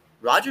it.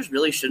 Rodgers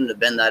really shouldn't have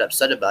been that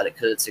upset about it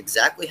because it's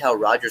exactly how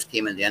Rodgers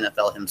came in the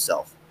NFL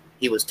himself.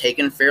 He was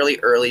taken fairly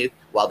early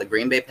while the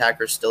Green Bay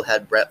Packers still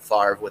had Brett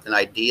Favre with an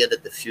idea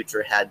that the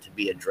future had to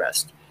be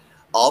addressed.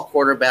 All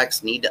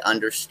quarterbacks need to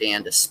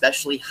understand,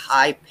 especially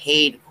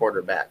high-paid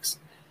quarterbacks,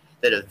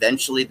 that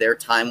eventually their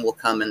time will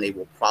come and they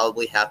will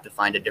probably have to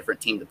find a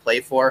different team to play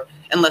for,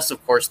 unless,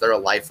 of course, they're a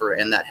lifer,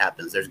 and that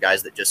happens. There's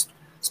guys that just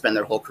spend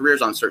their whole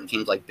careers on certain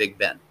teams like Big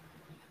Ben.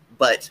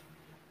 But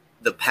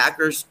the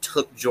Packers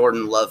took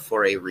Jordan Love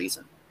for a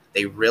reason.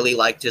 They really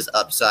liked his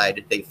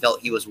upside. They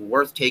felt he was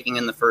worth taking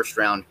in the first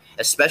round,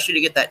 especially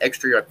to get that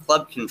extra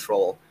club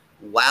control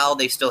while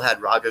they still had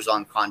Rodgers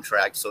on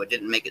contract, so it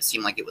didn't make it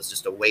seem like it was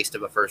just a waste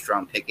of a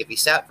first-round pick if he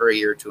sat for a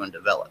year or two and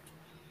developed.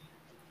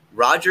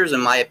 Rodgers,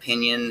 in my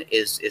opinion,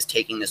 is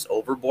taking this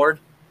overboard.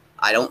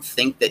 I don't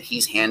think that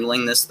he's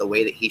handling this the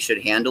way that he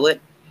should handle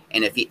it,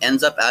 and if he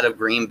ends up out of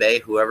Green Bay,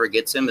 whoever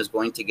gets him is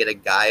going to get a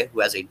guy who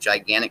has a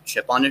gigantic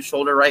chip on his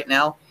shoulder right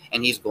now,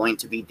 and he's going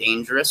to be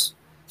dangerous.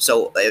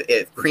 So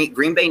if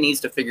Green Bay needs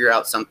to figure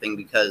out something,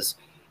 because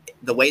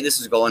the way this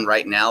is going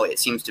right now, it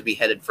seems to be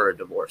headed for a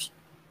divorce.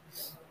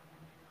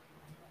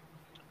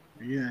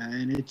 Yeah,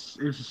 and it's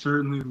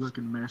certainly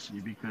looking messy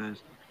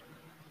because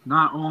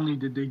not only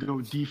did they go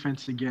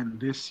defense again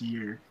this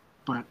year,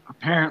 But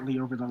apparently,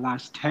 over the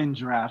last 10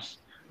 drafts,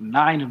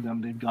 9 of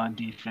them they've gone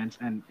defense,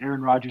 and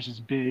Aaron Rodgers is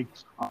big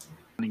on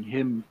wanting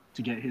him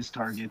to get his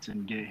targets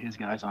and get his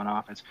guys on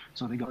offense.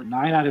 So they go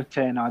 9 out of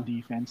 10 on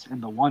defense,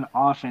 and the one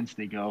offense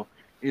they go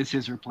is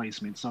his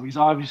replacement. So he's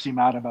obviously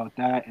mad about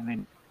that. And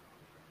then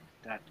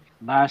that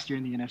last year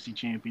in the NFC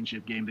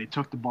Championship game, they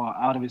took the ball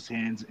out of his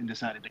hands and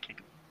decided to kick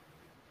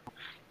it.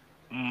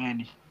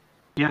 And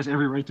he has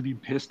every right to be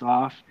pissed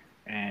off.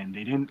 And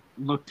they didn't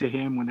look to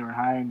him when they were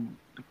hiring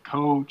the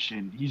coach.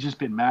 And he's just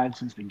been mad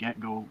since the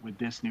get-go with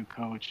this new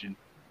coach. And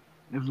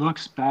it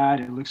looks bad.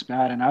 It looks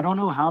bad. And I don't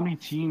know how many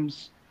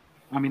teams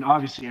 – I mean,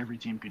 obviously every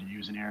team could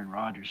use an Aaron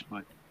Rodgers,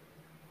 but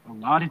a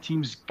lot of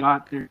teams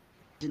got their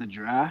in the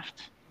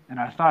draft. And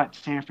I thought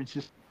San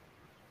Francisco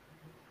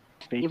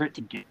favorite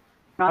to get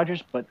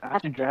Rodgers, but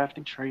after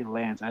drafting Trey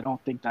Lance, I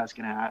don't think that's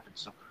going to happen.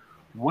 So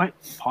what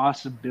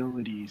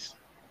possibilities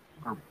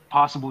or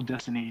possible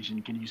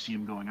destination can you see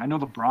him going? I know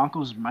the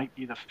Broncos might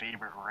be the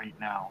favorite right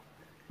now,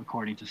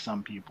 according to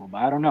some people, but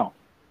I don't know.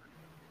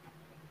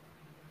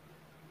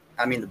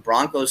 I mean, the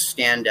Broncos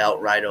stand out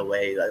right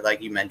away,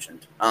 like you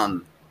mentioned.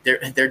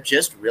 There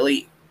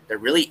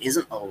really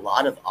isn't a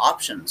lot of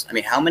options. I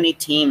mean, how many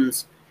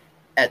teams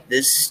at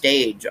this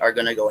stage are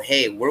going to go,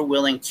 hey, we're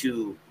willing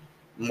to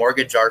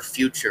mortgage our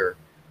future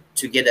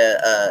to get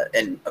a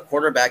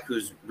quarterback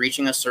who's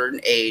reaching a certain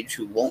age,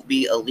 who won't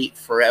be elite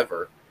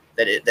forever,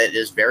 that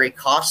is very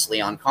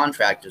costly on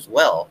contract as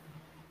well.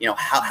 You know,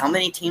 how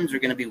many teams are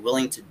going to be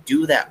willing to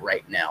do that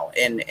right now?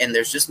 And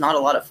there's just not a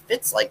lot of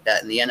fits like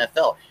that in the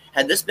NFL.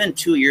 Had this been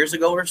 2 years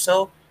ago or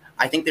so,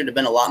 I think there'd have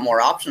been a lot more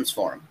options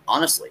for him,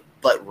 honestly.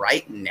 But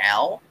right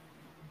now,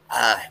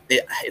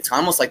 it's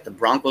almost like the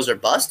Broncos are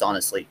bust,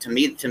 honestly. To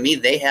me,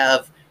 they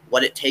have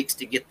what it takes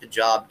to get the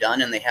job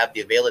done, and they have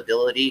the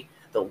availability,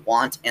 the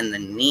want, and the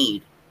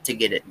need to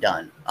get it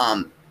done.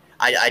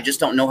 I just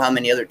don't know how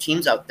many other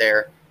teams out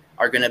there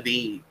are going to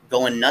be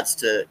going nuts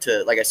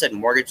to, like I said,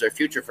 mortgage their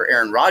future for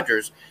Aaron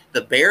Rodgers.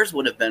 The Bears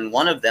would have been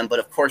one of them, but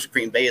of course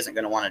Green Bay isn't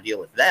going to want to deal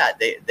with that.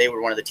 They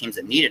were one of the teams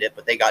that needed it,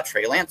 but they got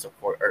Trey Lance, of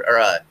course,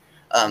 or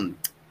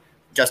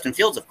Justin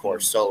Fields, of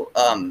course. So,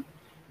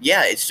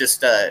 yeah, it's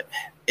just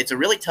it's a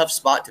really tough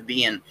spot to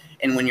be in.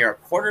 And when you're a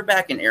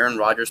quarterback in Aaron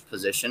Rodgers'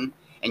 position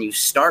and you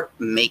start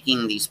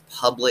making these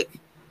public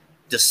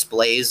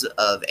displays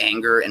of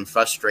anger and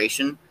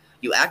frustration,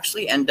 you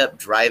actually end up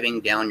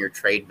driving down your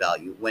trade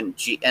value. When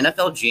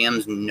NFL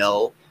GMs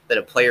know that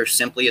a player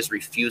simply is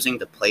refusing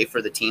to play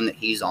for the team that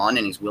he's on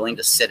and he's willing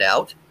to sit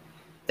out,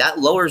 that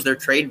lowers their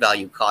trade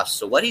value costs.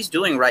 So what he's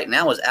doing right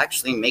now is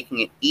actually making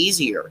it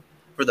easier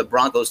for the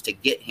Broncos to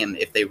get him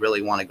if they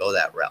really want to go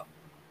that route.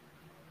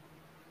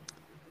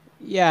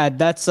 Yeah,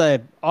 that's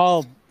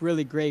all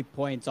really great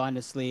points,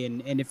 honestly.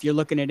 And if you're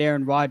looking at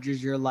Aaron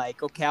Rodgers, you're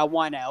like, okay, I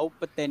want out.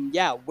 But then,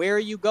 yeah, where are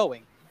you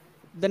going?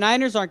 The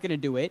Niners aren't going to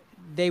do it.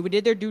 They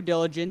did their due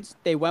diligence.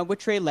 They went with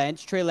Trey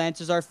Lance. Trey Lance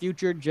is our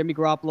future. Jimmy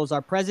Garoppolo's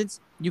our presence.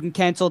 You can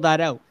cancel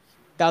that out.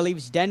 That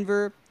leaves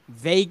Denver,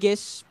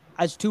 Vegas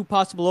as two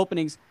possible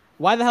openings.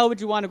 Why the hell would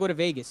you want to go to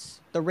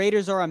Vegas? The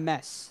Raiders are a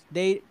mess.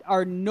 They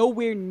are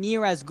nowhere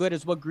near as good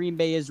as what Green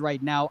Bay is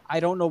right now. I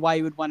don't know why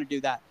you would want to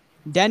do that.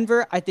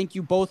 Denver, I think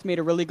you both made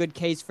a really good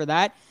case for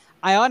that.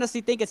 I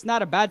honestly think it's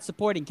not a bad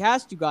supporting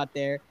cast you got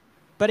there.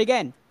 But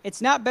again,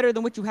 it's not better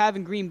than what you have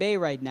in Green Bay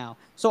right now.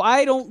 So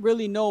I don't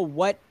really know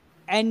what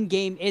end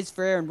game is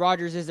for Aaron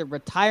Rodgers. Is it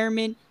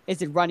retirement?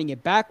 Is it running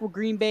it back with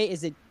Green Bay?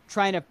 Is it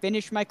trying to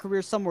finish my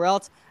career somewhere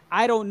else?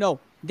 I don't know.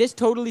 This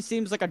totally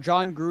seems like a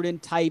John Gruden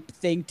type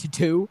thing to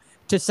do,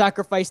 to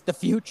sacrifice the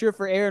future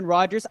for Aaron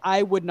Rodgers.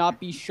 I would not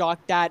be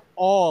shocked at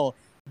all.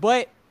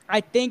 But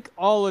I think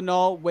all in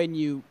all, when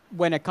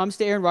it comes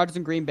to Aaron Rodgers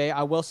in Green Bay,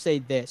 I will say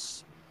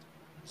this.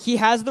 He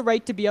has the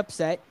right to be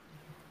upset.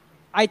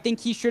 I think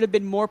he should have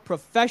been more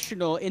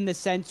professional in the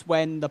sense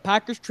when the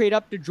Packers trade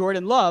up to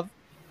Jordan Love.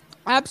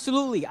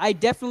 Absolutely. I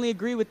definitely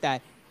agree with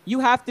that.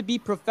 You have to be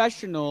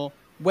professional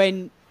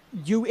when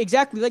you,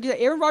 exactly like you said,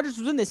 Aaron Rodgers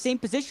was in the same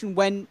position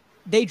when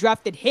they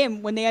drafted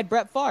him when they had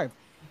Brett Favre.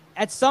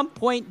 At some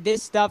point,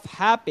 this stuff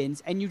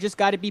happens, and you just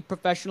got to be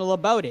professional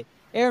about it.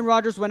 Aaron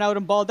Rodgers went out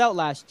and balled out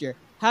last year.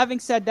 Having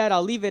said that,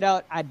 I'll leave it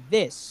out at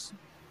this.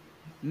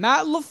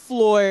 Matt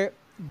LaFleur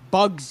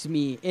bugs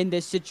me in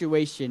this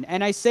situation,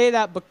 and I say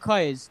that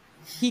because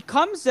he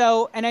comes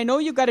out, and I know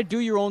you got to do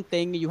your own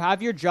thing. You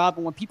have your job,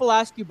 and when people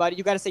ask you about it,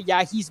 you got to say,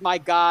 yeah, he's my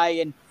guy,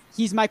 and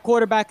he's my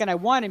quarterback, and I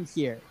want him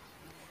here.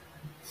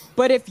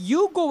 But if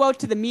you go out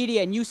to the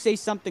media and you say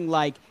something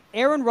like,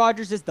 Aaron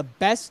Rodgers is the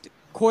best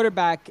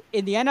quarterback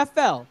in the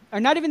NFL, or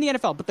not even the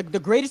NFL, but the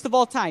greatest of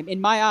all time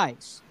in my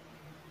eyes,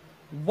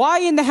 why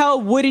in the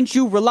hell wouldn't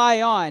you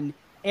rely on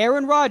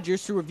Aaron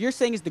Rodgers, who if you're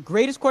saying is the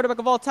greatest quarterback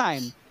of all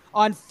time,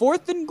 on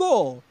 4th and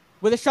goal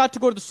with a shot to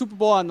go to the Super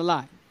Bowl on the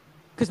line?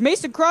 Because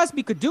Mason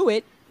Crosby could do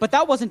it, but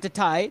that wasn't to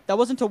tie. That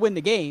wasn't to win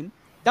the game.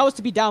 That was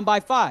to be down by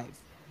 5.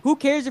 Who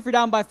cares if you're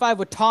down by 5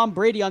 with Tom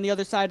Brady on the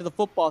other side of the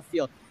football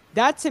field?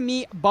 That, to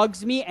me,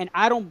 bugs me, and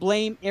I don't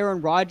blame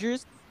Aaron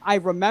Rodgers. I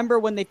remember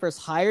when they first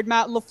hired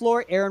Matt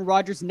LaFleur, Aaron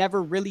Rodgers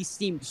never really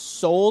seemed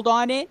sold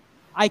on it.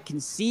 I can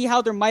see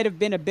how there might have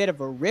been a bit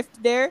of a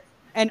rift there.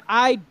 And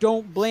I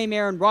don't blame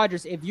Aaron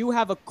Rodgers if you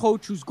have a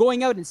coach who's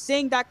going out and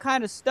saying that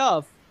kind of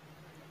stuff,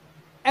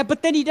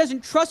 but then he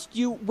doesn't trust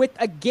you with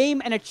a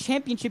game and a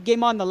championship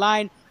game on the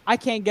line. I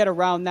can't get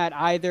around that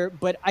either.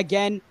 But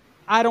again,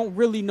 I don't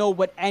really know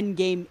what end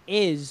game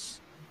is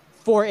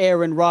for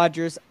Aaron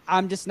Rodgers.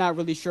 I'm just not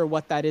really sure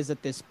what that is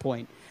at this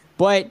point.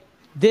 But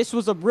this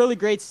was a really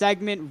great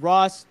segment.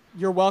 Ross,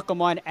 you're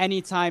welcome on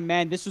anytime,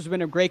 man. This has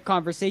been a great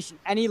conversation.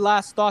 Any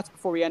last thoughts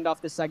before we end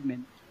off this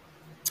segment?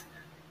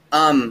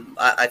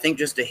 I think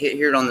just to hit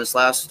here on this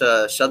last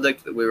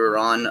subject that we were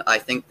on, I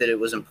think that it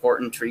was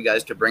important for you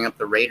guys to bring up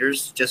the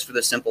Raiders just for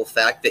the simple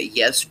fact that,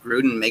 yes,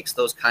 Gruden makes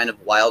those kind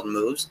of wild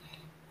moves,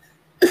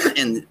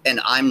 and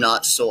I'm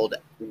not sold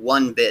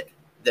one bit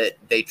that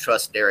they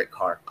trust Derek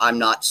Carr. I'm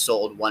not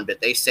sold one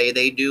bit. They say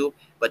they do,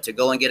 but to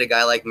go and get a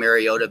guy like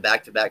Mariota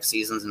back-to-back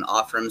seasons and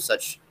offer him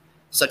such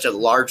a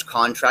large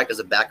contract as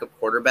a backup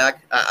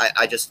quarterback,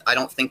 I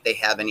don't think they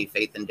have any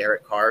faith in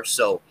Derek Carr.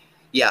 So,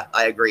 yeah,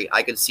 I agree.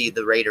 I could see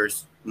the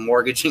Raiders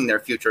mortgaging their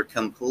future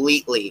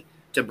completely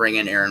to bring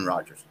in Aaron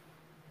Rodgers.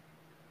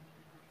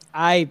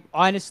 I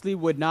honestly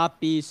would not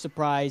be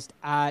surprised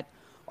at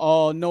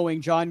all knowing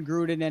John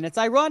Gruden. And it's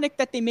ironic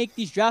that they make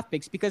these draft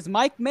picks because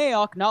Mike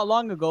Mayock not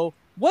long ago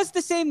was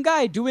the same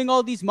guy doing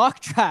all these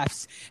mock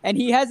drafts. And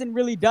he hasn't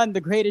really done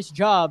the greatest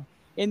job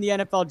in the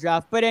NFL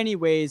draft. But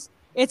anyways,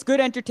 it's good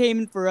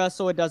entertainment for us,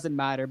 so it doesn't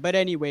matter. But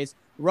anyways,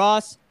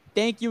 Ross,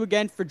 thank you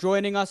again for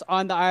joining us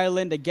on the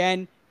Ireland.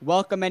 Again,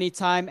 welcome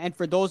anytime. And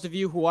for those of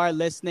you who are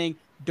listening,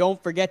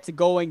 don't forget to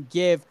go and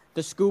give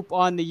the Scoop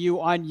on the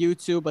U on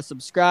YouTube a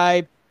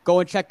subscribe. Go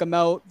and check them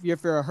out.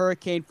 If you're a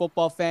Hurricane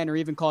football fan or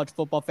even college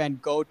football fan,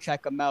 go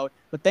check them out.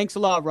 But thanks a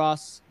lot,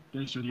 Ross.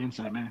 Thanks for the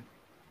insight, man.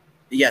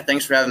 Yeah,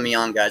 thanks for having me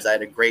on, guys. I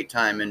had a great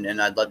time,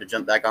 and I'd love to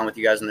jump back on with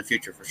you guys in the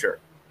future for sure.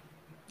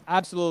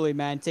 Absolutely,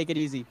 man. Take it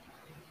easy.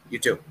 You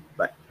too.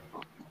 Bye.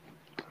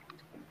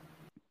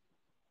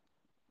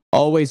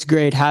 Always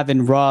great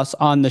having Ross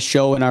on the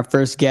show and our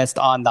first guest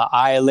on the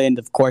island.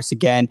 Of course,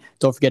 again,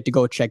 don't forget to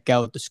go check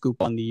out the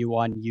Scoop on the U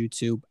on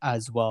YouTube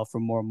as well for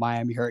more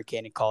Miami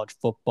Hurricane and college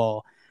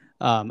football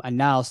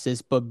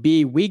analysis. But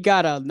B, we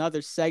got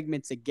another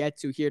segment to get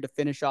to here to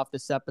finish off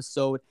this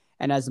episode.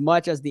 And as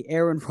much as the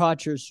Aaron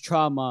Rodgers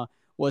drama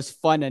was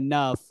fun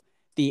enough,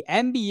 the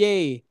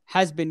NBA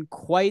has been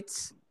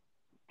quite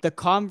the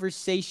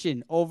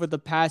conversation over the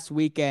past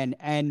weekend,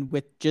 and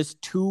with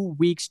just 2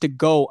 weeks to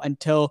go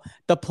until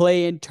the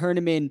play-in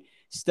tournament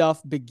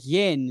stuff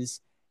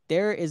begins,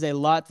 there is a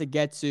lot to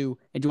get to.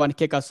 And do you want to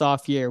kick us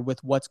off here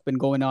with what's been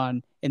going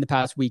on in the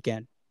past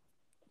weekend?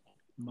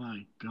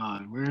 My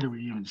God, where do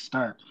we even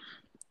start?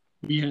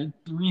 We had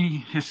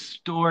 3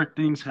 historic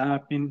things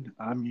happen.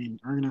 I mean,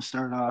 we're going to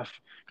start off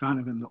kind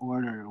of in the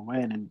order of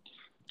when, and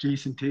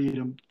Jason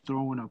Tatum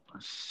throwing up a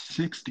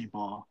 60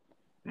 ball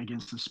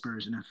against the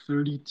Spurs in a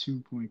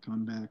 32-point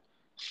comeback.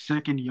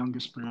 Second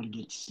youngest player to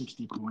get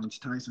 60 points.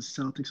 Ties the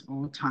Celtics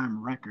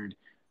all-time record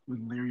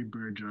with Larry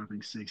Bird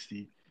dropping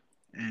 60.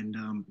 And,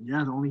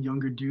 the only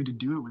younger dude to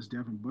do it was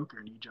Devin Booker,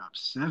 and he dropped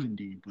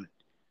 70. But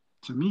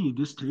to me,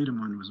 this Tatum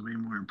one was way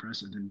more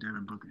impressive than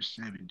Devin Booker's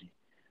 70.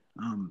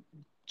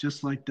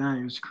 Just like that,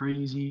 it was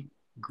crazy.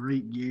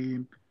 Great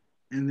game.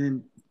 And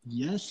then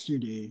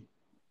yesterday,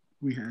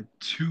 we had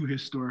 2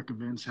 historic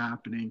events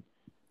happening.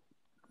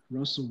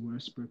 Russell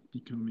Westbrook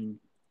getting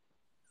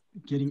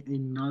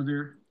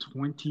another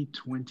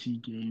 2020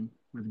 game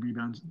with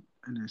rebounds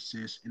and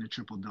assists in a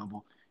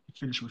triple-double. He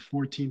finished with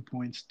 14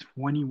 points,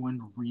 21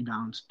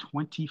 rebounds,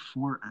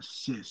 24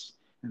 assists.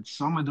 And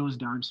some of those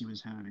dimes he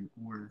was having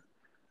were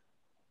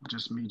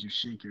just made you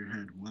shake your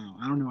head. Wow.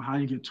 I don't know how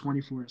you get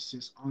 24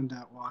 assists on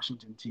that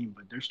Washington team,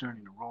 but they're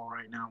starting to roll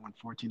right now, won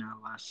 14 out of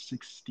the last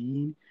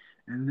 16.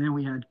 And then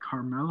we had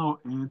Carmelo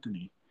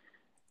Anthony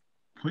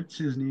puts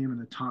his name in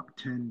the top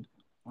 10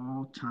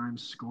 all-time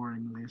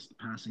scoring list,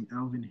 passing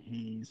Elvin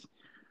Hayes,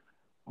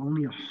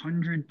 only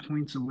 100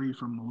 points away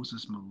from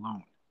Moses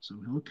Malone. So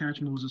he'll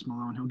catch Moses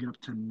Malone. He'll get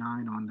up to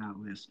 9 on that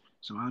list.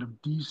 So out of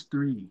these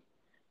 3,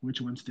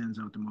 which one stands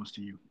out the most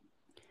to you?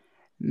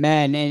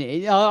 Man,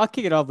 and I'll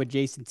kick it off with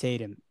Jason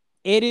Tatum.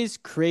 It is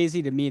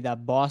crazy to me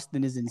that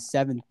Boston is in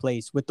 7th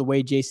place with the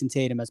way Jason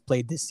Tatum has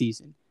played this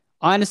season.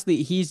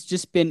 Honestly, he's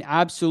just been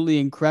absolutely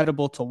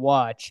incredible to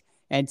watch.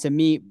 And to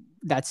me,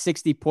 that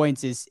 60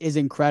 points is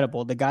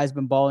incredible. The guy's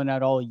been balling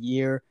out all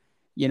year.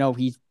 You know,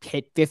 he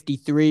hit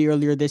 53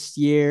 earlier this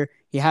year.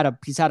 He's had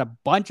a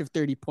bunch of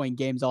 30-point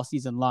games all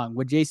season long.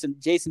 Where Jason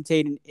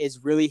Tatum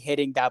is really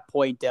hitting that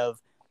point of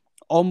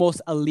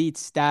almost elite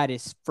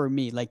status for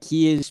me. Like,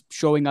 he is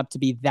showing up to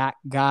be that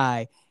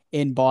guy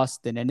in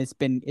Boston, and it's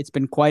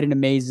been quite an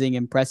amazing,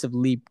 impressive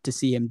leap to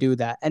see him do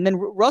that. And then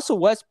Russell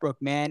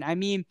Westbrook, man. I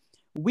mean,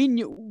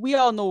 we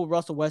all know what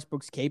Russell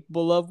Westbrook's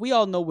capable of. We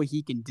all know what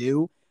he can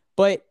do,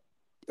 but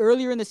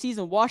earlier in the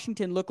season,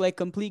 Washington looked like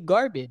complete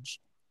garbage.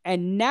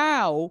 And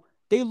now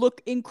they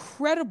look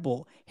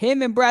incredible.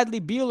 Him and Bradley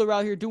Beal are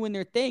out here doing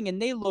their thing,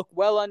 and they look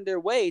well on their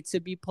way to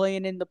be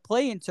playing in the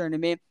play-in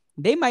tournament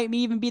they might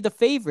even be the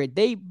favorite.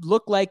 They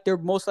look like they're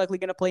most likely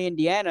going to play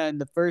Indiana in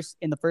the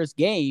first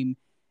game.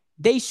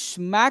 They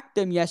smacked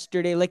them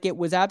yesterday like it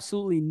was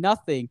absolutely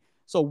nothing.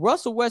 So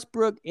Russell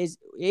Westbrook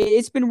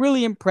it's been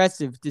really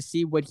impressive to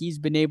see what he's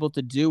been able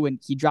to do. And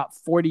he dropped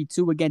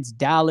 42 against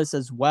Dallas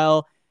as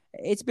well.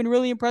 It's been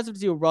really impressive to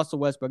see with Russell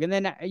Westbrook. And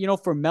then,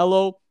 for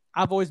Melo,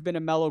 I've always been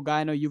a Melo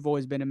guy. I know you've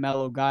always been a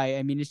Melo guy.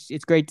 I mean,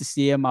 it's great to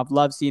see him. I've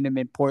loved seeing him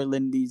in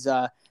Portland these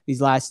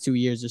last 2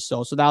 years or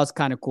so. So that was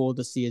kind of cool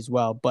to see as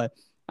well. But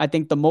I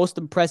think the most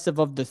impressive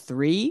of the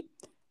three,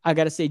 I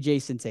got to say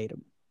Jason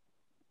Tatum.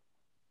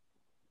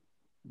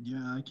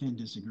 Yeah, I can't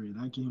disagree.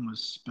 That game was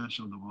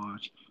special to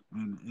watch,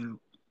 and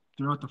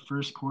throughout the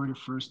first quarter,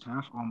 first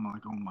half, oh my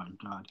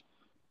God,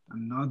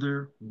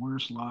 another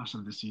worst loss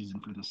of the season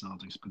for the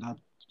Celtics. But that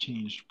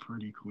changed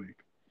pretty quick.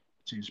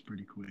 Changed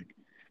pretty quick.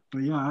 But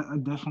yeah, I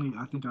definitely,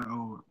 I think I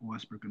owe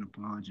Westbrook an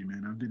apology,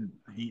 man. I've been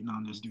hating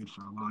on this dude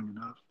for long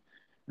enough.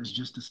 As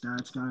just a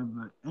stats guy,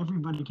 but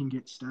everybody can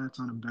get stats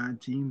on a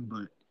bad team,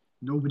 but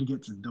nobody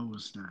gets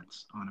those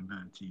stats on a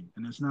bad team.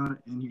 And it's not,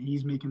 and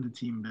he's making the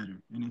team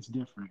better, and it's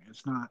different.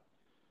 It's not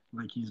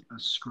like he's a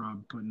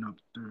scrub putting up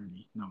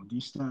 30. No,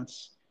 these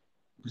stats,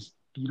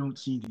 you don't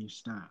see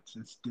these stats.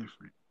 It's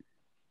different.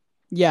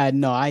 Yeah,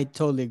 no, I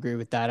totally agree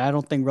with that. I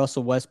don't think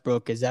Russell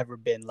Westbrook has ever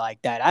been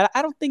like that.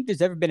 I don't think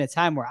there's ever been a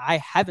time where I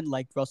haven't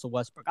liked Russell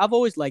Westbrook. I've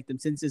always liked him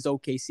since his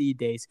OKC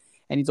days,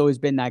 and he's always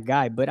been that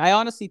guy. But I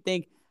honestly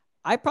think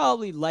I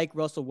probably like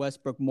Russell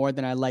Westbrook more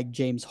than I like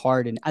James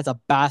Harden as a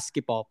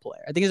basketball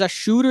player. I think as a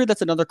shooter,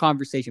 that's another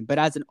conversation. But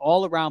as an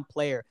all-around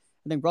player,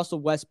 I think Russell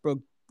Westbrook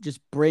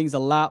just brings a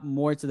lot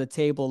more to the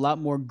table, a lot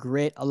more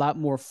grit, a lot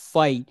more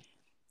fight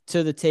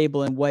to the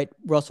table, and what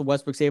Russell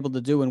Westbrook's able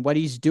to do and what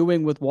he's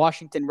doing with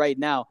Washington right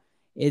now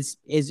is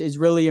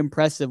really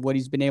impressive what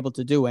he's been able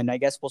to do. And I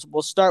guess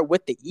we'll start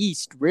with the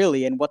East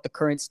really and what the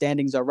current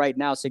standings are right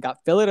now. So you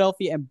got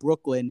Philadelphia and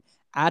Brooklyn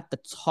at the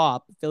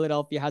top.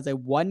 Philadelphia has a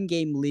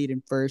 1-game lead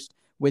in first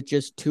with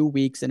just 2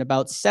 weeks and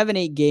about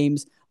 7-8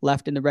 games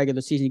left in the regular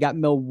season. You got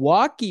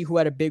Milwaukee, who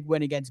had a big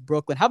win against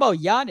Brooklyn. How about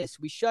Giannis?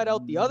 We shut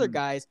out the other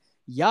guys.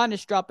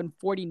 Giannis dropping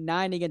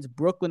 49 against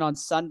Brooklyn on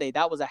Sunday.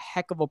 That was a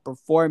heck of a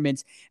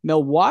performance.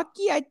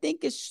 Milwaukee, I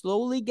think, is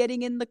slowly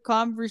getting in the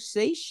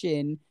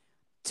conversation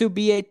to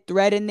be a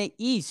threat in the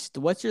East.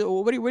 What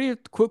are your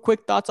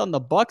quick thoughts on the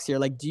Bucks here?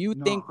 Like, do you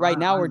think right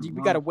now, or do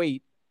we gotta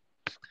wait?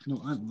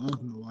 No, I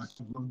love Milwaukee.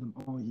 I've loved them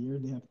all year.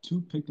 They have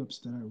two pickups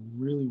that I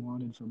really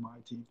wanted for my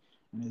team,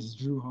 and it's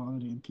Drew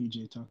Holiday and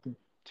PJ Tucker.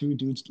 Two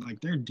dudes, like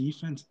their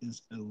defense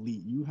is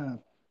elite. You have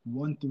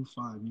 1 through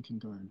 5 you can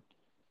guard,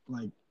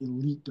 like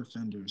elite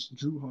defenders.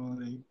 Drew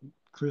Holiday,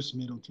 Chris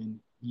Middleton,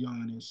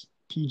 Giannis,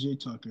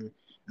 PJ Tucker,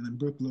 and then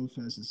Brook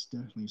Lopez is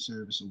definitely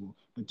serviceable.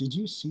 But did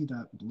you see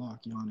that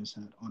block Giannis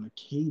had on a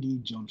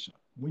KD jump shot?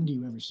 When do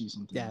you ever see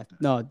something like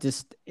that? No,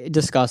 just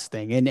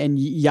disgusting. And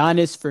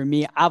Giannis, for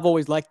me, I've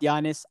always liked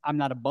Giannis. I'm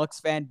not a Bucks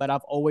fan, but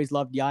I've always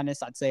loved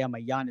Giannis. I'd say I'm a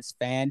Giannis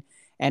fan.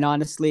 And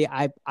honestly,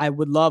 I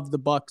would love the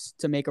Bucks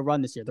to make a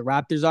run this year. The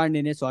Raptors aren't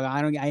in it, so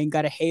I ain't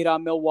got to hate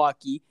on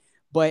Milwaukee.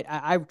 But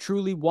I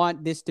truly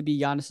want this to be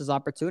Giannis's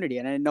opportunity.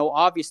 And I know,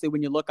 obviously,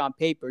 when you look on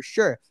paper,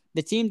 sure,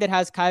 the team that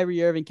has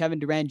Kyrie Irving, Kevin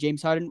Durant,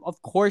 James Harden, of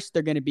course,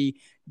 they're going to be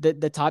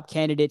the top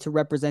candidate to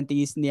represent the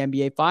East in the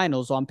NBA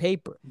Finals on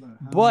paper.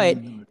 But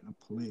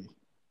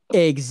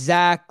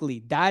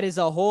exactly, that is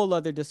a whole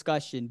other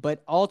discussion.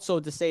 But also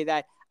to say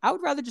that I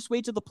would rather just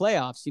wait till the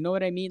playoffs. You know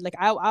what I mean? Like,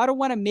 I don't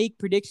want to make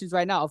predictions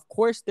right now. Of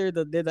course, they're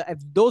the if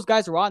those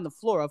guys are on the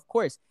floor, of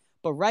course.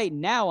 But right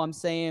now, I'm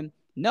saying,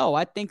 no,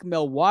 I think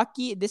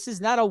Milwaukee, this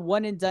is not a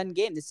one and done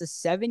game. This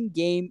is a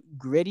 7-game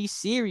gritty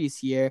series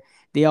here.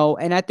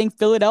 And I think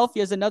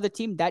Philadelphia is another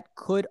team that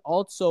could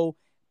also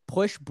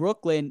push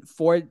Brooklyn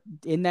for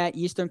in that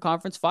Eastern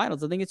Conference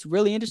Finals. I think it's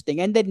really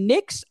interesting. And the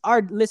Knicks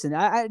are, listen,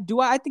 I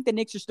think the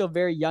Knicks are still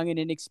very young and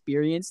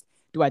inexperienced.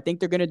 Do I think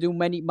they're going to do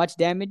much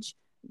damage?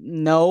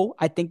 No.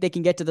 I think they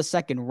can get to the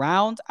second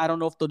round. I don't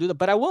know if they'll do that.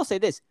 But I will say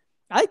this.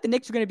 I think the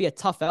Knicks are going to be a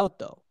tough out,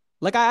 though.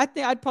 Like, I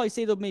think I'd probably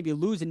say they'll maybe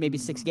lose in maybe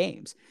 6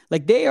 games.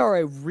 Like, they are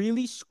a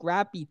really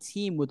scrappy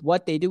team with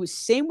what they do.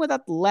 Same with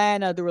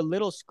Atlanta. They're a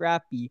little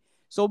scrappy.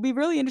 So it'll be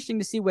really interesting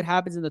to see what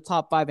happens in the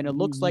top 5. And it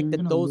looks like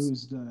that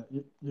those...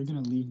 You're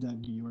going to leave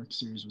that New York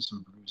series with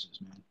some bruises,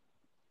 man.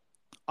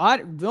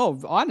 No,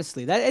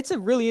 honestly, it's a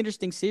really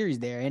interesting series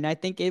there, and I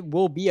think it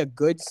will be a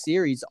good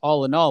series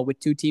all in all with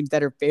two teams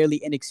that are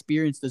fairly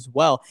inexperienced as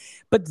well.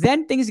 But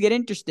then things get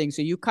interesting.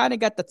 So you kind of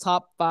got the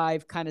top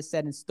 5 kind of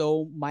set in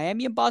stone.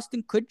 Miami and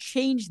Boston could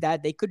change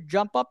that. They could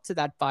jump up to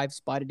that 5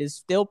 spot. It is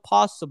still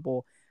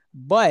possible,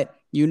 but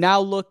you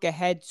now look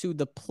ahead to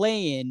the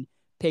play-in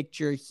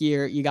picture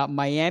here. You got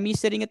Miami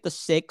sitting at the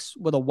 6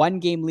 with a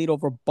 1-game lead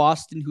over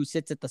Boston, who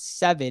sits at the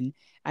 7.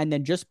 And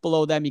then just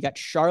below them, you got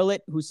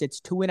Charlotte, who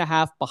sits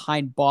 2.5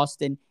 behind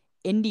Boston,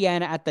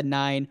 Indiana at the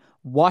 9,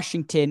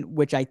 Washington,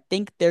 which I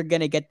think they're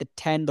going to get the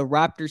 10. The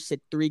Raptors sit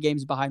 3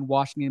 games behind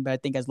Washington, but I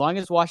think as long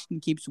as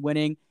Washington keeps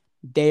winning,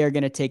 they are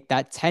going to take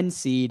that 10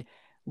 seed.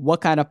 What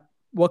kind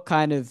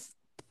of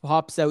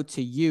pops out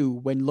to you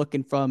when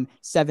looking from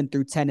 7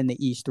 through 10 in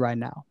the East right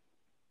now?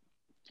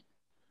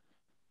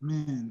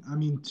 Man, I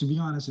mean, to be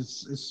honest,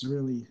 it's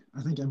really,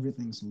 I think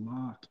everything's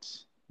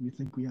locked. We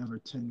think we have our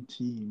 10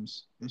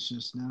 teams. It's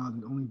just now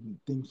the only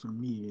thing for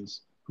me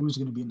is who's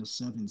going to be in the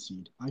 7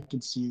 seed. I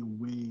could see a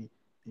way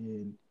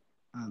in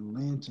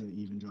Atlanta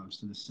even drops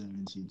to the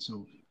 7 seed.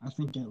 So I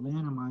think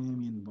Atlanta,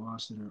 Miami, and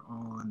Boston are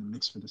all in the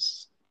mix for the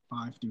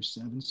 5 through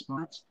 7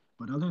 spots.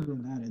 But other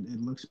than that, it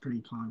looks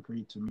pretty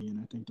concrete to me. And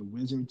I think the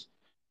Wizards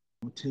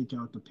will take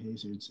out the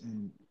Pacers.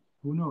 And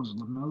who knows,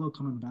 LaMelo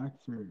coming back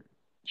for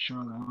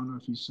Charlotte. I don't know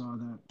if you saw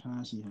that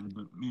pass he had,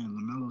 but man,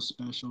 LaMelo's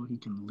special. He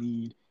can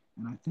lead.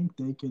 And I think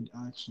they could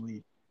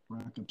actually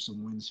rack up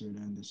some wins here to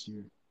end this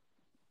year.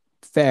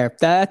 Fair.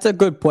 That's a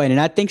good point. And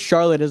I think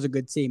Charlotte is a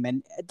good team.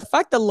 And the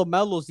fact that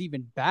LaMelo's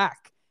even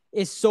back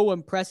is so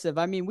impressive.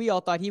 I mean, we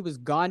all thought he was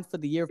gone for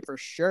the year for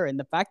sure. And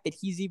the fact that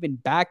he's even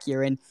back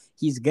here and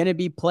he's going to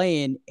be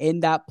playing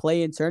in that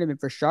play-in tournament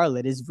for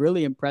Charlotte is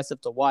really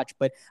impressive to watch.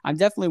 But I'm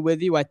definitely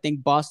with you. I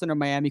think Boston or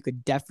Miami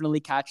could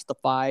definitely catch the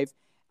 5.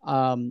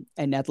 And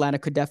Atlanta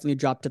could definitely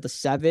drop to the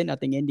 7. I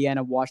think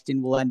Indiana,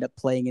 Washington will end up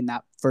playing in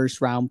that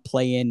first round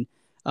play-in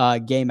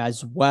game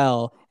as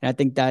well. And I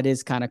think that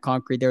is kind of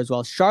concrete there as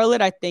well.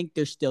 Charlotte, I think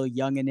they're still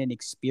young and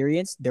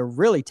inexperienced. They're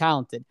really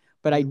talented,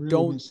 but I really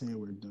don't miss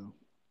Hayward though.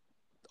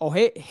 Oh,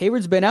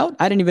 Hayward's been out?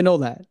 I didn't even know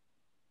that.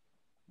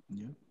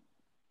 Yeah.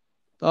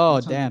 Oh,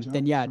 That's how they damn. dropped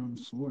Then, yeah, from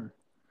 4.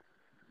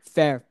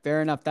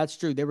 fair enough. That's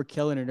true. They were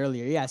killing it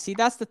earlier. Yeah, see,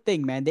 that's the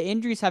thing, man. The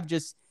injuries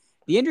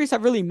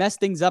have really messed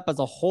things up as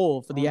a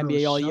whole for the Oh no!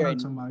 NBA all Shout year. out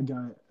to my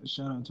guy.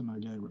 Shout out to my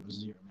guy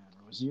Rozier, man.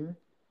 Rozier,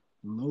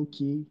 low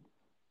key,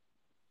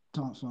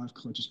 top 5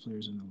 clutchest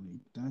players in the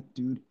league. That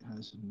dude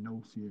has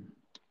no fear.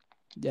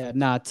 Yeah,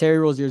 nah, Terry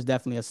Rozier is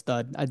definitely a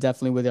stud. I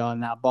definitely with you on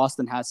that.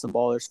 Boston has some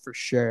ballers for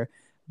sure.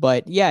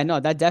 But yeah,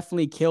 no, that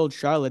definitely killed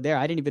Charlotte there.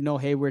 I didn't even know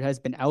Hayward has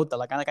been out there.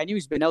 Like I knew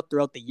he's been out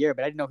throughout the year,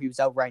 but I didn't know he was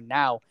out right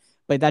now.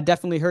 But that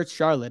definitely hurts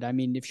Charlotte. I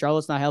mean, if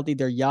Charlotte's not healthy,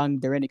 they're young,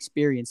 they're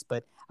inexperienced,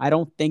 but I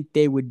don't think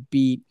they would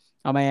beat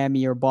a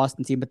Miami or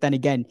Boston team. But then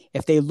again,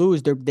 if they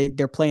lose,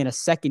 they're playing a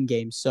second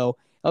game. So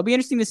it'll be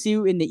interesting to see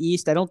in the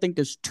East. I don't think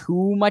there's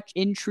too much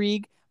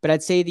intrigue, but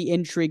I'd say the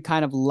intrigue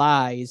kind of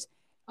lies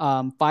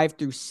 5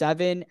 through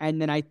 7.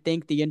 And then I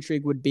think the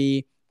intrigue would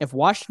be if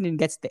Washington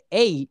gets the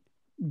 8,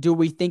 do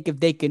we think if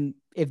they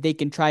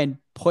can try and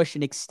push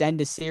and extend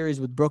a series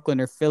with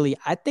Brooklyn or Philly?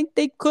 I think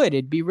they could.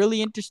 It'd be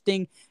really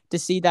interesting to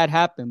see that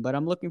happen, but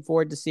I'm looking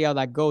forward to see how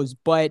that goes.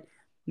 But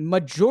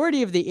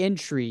majority of the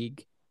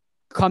intrigue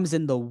comes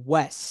in the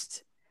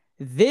West.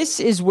 This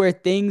is where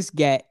things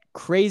get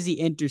crazy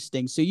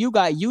interesting. So you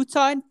got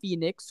Utah and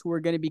Phoenix who are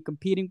going to be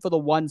competing for the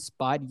 1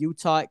 spot.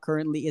 Utah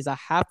currently is a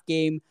half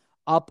game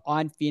up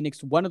on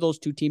Phoenix. One of those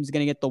two teams is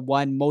going to get the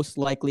 1, most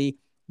likely.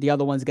 The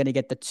other one's going to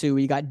get the 2.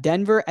 You got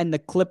Denver and the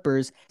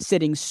Clippers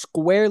sitting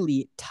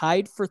squarely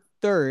tied for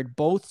 3rd,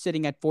 both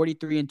sitting at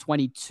 43 and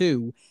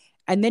 22.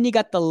 And then you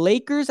got the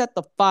Lakers at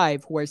the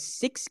 5, who are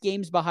 6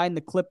 games behind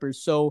the Clippers.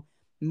 So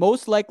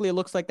most likely it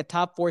looks like the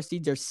top 4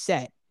 seeds are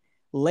set.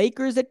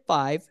 Lakers at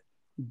 5.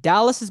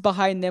 Dallas is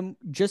behind them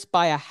just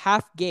by a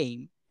half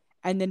game.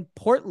 And then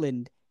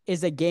Portland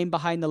is a game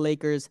behind the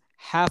Lakers,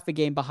 half a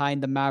game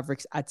behind the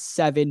Mavericks at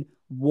 7.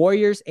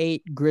 Warriors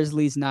 8,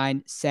 Grizzlies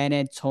 9, San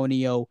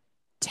Antonio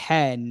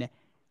 10.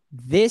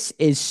 This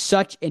is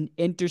such an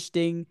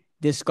interesting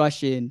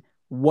discussion.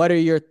 What are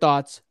your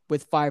thoughts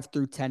with 5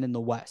 through 10 in the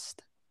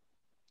West?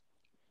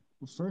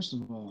 Well, first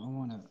of all,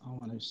 I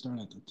wanna start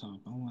at the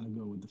top. I want to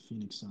go with the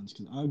Phoenix Suns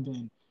because I've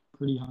been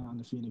pretty high on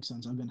the Phoenix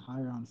Suns. I've been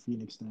higher on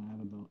Phoenix than I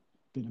have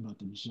about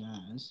the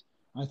Jazz.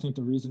 I think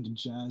the reason the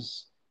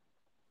Jazz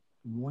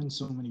won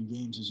so many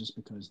games is just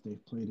because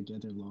they've played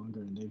together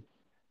longer and they've,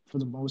 for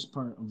the most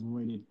part,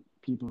 avoided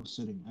people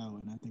sitting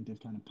out. And I think they've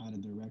kind of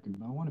padded their record.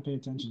 But I want to pay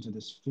attention to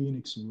this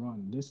Phoenix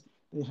run.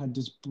 They had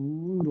this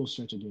brutal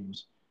stretch of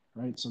games,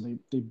 right? So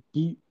they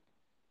beat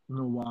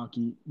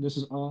Milwaukee. This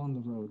is all on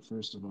the road,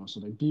 first of all. So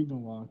they beat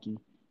Milwaukee.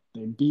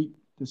 They beat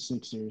the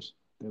Sixers.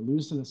 They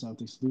lose to the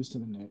Celtics, lose to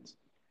the Nets,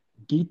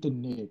 beat the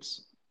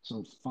Knicks.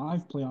 So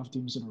 5 playoff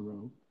teams in a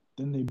row.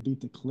 Then they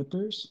beat the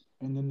Clippers,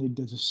 and then they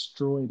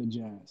destroy the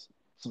Jazz.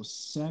 So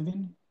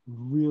 7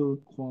 real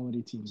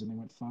quality teams, and they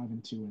went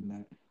 5-2 in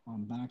that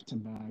on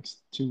back-to-backs,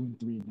 2 and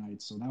 3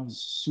 nights. So that was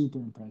super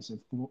impressive.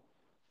 5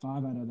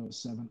 out of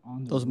those 7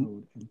 on the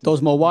road.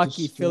 Those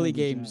Milwaukee Philly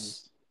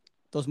games.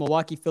 Those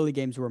Milwaukee Philly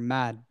games were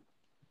mad.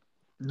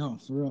 No,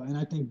 for real. And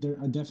I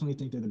definitely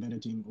think they're the better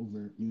team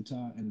over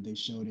Utah, and they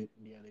showed it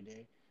the other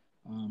day.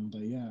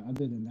 But yeah,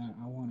 other than that,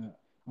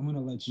 I'm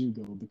gonna let you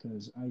go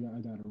because I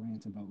got a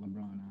rant about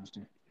LeBron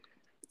after.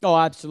 Oh,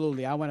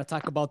 absolutely. I want to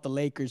talk about the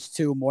Lakers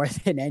too more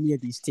than any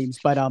of these teams.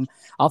 But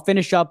I'll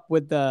finish up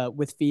with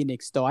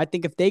Phoenix though. I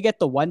think if they get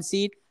the 1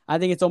 seed, I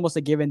think it's almost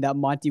a given that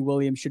Monty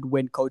Williams should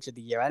win Coach of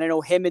the Year. And I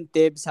know him and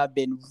Thibs have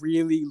been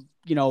really,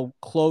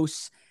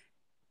 close,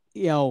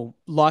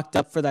 locked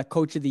up for that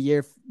Coach of the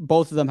Year.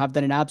 Both of them have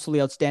done an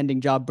absolutely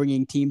outstanding job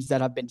bringing teams that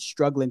have been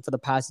struggling for the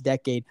past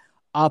decade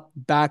up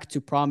back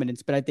to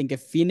prominence. But I think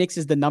if Phoenix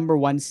is the number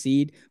one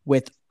seed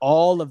with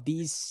all of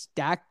these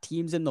stacked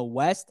teams in the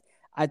West,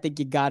 I think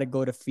you got to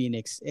go to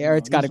Phoenix, or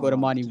it's got to go to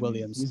Monty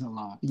Williams. He's a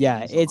lock. Yeah,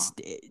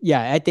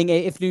 I think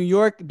if New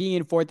York being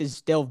in fourth is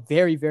still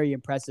very, very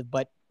impressive,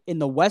 but in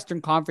the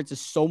Western Conference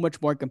is so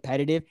much more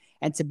competitive,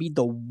 and to be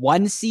the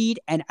one seed,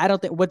 and I don't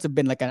think what's it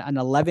been like an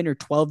 11 or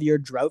 12-year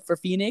drought for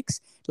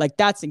Phoenix, like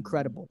that's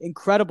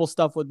incredible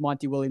stuff what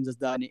Monty Williams has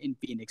done in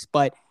Phoenix.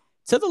 But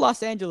to the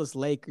Los Angeles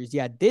Lakers,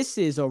 yeah, this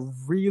is a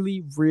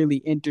really, really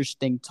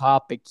interesting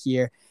topic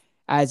here,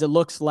 as it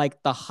looks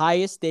like the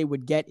highest they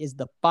would get is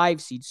the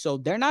 5 seed. So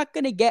they're not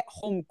going to get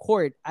home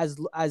court as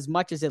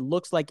much as it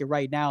looks like it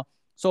right now.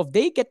 So if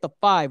they get the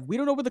 5, we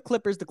don't know where the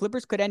Clippers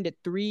could end at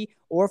 3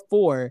 or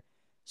 4.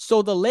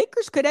 So the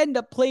Lakers could end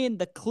up playing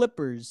the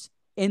Clippers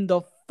in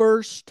the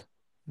first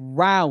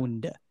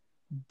round.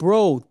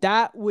 Bro,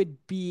 that would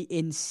be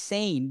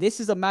insane. This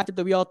is a matchup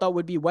that we all thought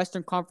would be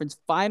Western Conference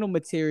final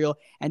material,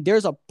 and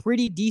there's a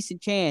pretty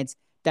decent chance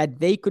that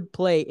they could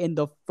play in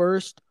the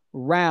first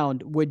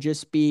round. Would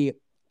just be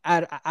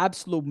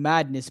absolute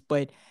madness.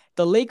 But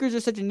the Lakers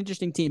are such an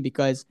interesting team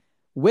because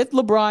with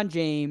LeBron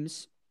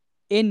James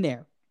in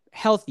there,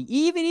 healthy,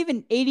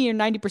 even 80 or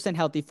 90%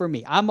 healthy for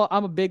me. I'm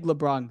a big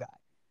LeBron guy.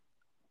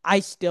 I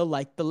still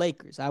like the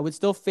Lakers. I would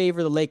still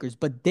favor the Lakers,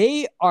 but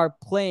they are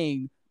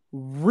playing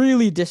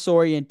really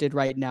disoriented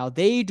right now.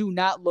 They do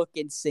not look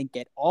in sync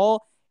at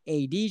all.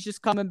 AD's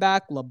just coming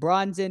back.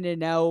 LeBron's in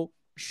and out.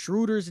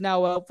 Schroeder's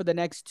now out for the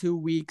next 2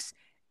 weeks.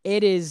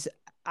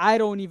 I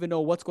don't even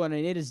know what's going on.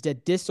 It is a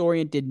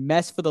disoriented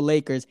mess for the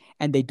Lakers,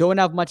 and they don't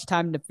have much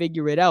time to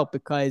figure it out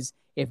because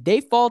if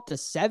they fall to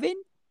 7,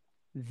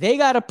 they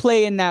got to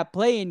play in that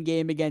play-in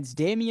game against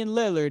Damian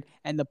Lillard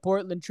and the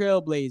Portland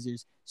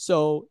Trailblazers.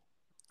 So,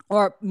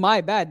 or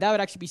my bad, that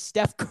would actually be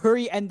Steph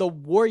Curry and the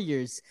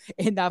Warriors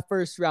in that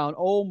first round.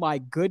 Oh my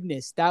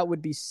goodness, that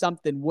would be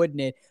something,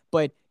 wouldn't it?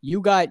 But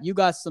you got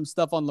some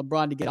stuff on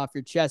LeBron to get off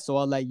your chest, so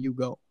I'll let you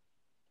go.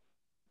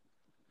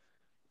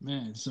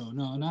 Man, so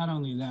no, not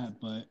only that,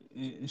 but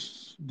if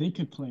they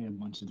could play a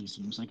bunch of these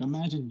teams. Like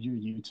imagine you're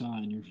Utah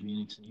and you're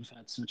Phoenix and you've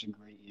had such a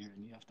great year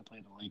and you have to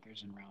play the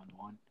Lakers in round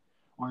 1.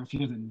 Or if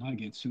you're the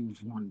Nuggets who've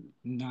won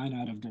 9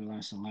 out of their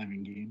last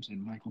 11 games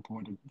and Michael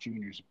Porter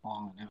Jr. is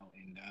balling out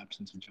in the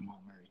absence of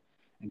Jamal Murray.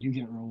 And you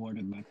get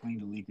rewarded by playing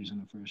the Lakers in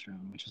the first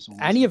round, which is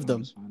any of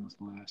them.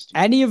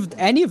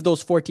 Any of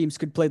those 4 teams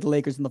could play the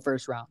Lakers in the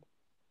first round.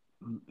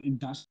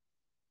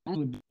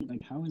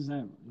 Like, how is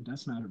that?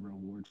 That's not a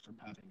reward for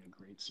having a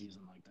great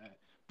season like that.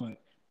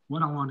 But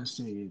what I want to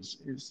say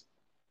is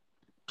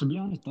to be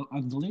honest,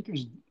 the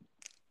Lakers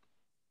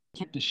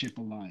kept the ship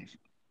alive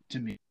to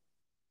me.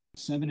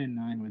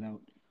 7-9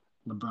 without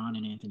LeBron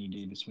and Anthony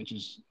Davis, which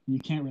is you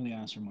can't really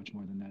ask for much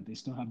more than that. They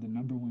still have the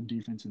number 1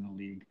 defense in the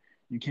league.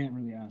 You can't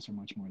really ask for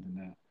much more than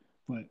that.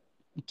 But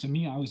to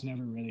me, I was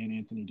never really an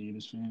Anthony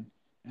Davis fan,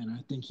 and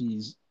I think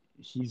he's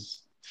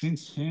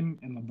since him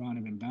and LeBron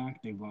have been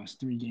back, they've lost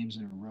 3 games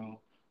in a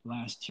row.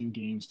 Last 2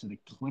 games to the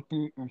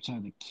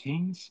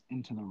Kings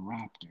and to the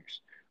Raptors,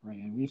 right?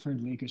 And we've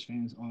heard Lakers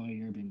fans all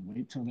year been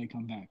wait till they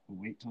come back,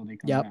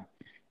 back.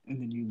 And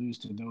then you lose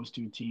to those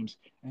 2 teams.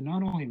 And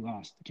not only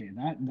lost, okay,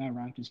 that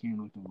Raptors game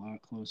looked a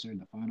lot closer.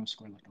 The final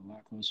score looked a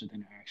lot closer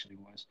than it actually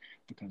was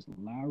because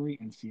Lowry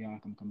and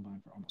Siakam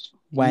combined for almost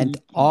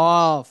went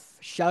off.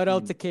 Shout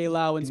out to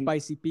K-Low and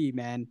Spicy P,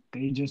 man.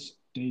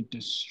 They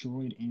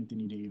destroyed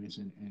Anthony Davis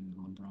and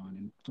LeBron.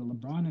 And for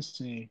LeBron to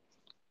say,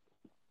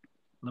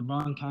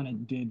 LeBron kind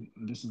of did,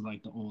 this is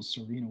like the old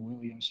Serena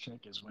Williams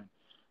trick, is when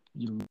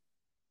you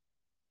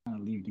kind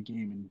of leave the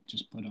game and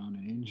just put on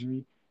an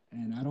injury.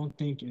 And I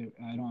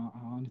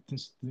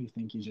honestly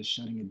think he's just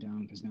shutting it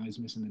down because now he's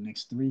missing the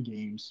next 3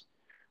 games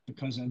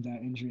because of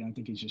that injury. I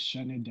think he's just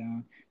shutting it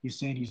down. He's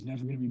saying he's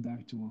never going to be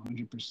back to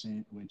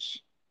 100%, which,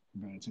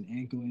 bro, it's an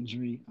ankle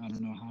injury. I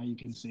don't know how you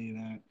can say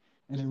that.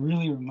 And it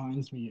really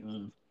reminds me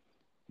of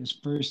his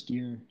first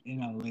year in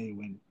LA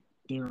when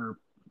they were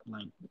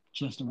like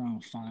just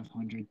around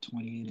 500,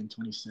 28 and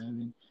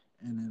 27.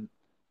 And then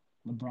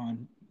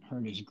LeBron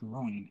hurt his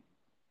groin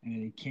and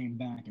he came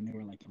back and they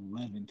were like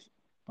 11th.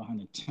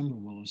 Behind the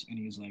Timberwolves, and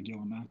he was like, yo,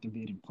 I'm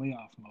activating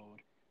playoff mode.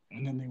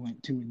 And then they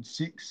went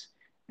 2-6,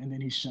 and then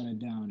he shut it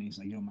down. And he's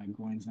like, yo, my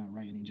groin's not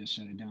right, and he just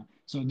shut it down.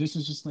 So this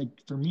is just like,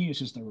 for me, it's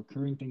just a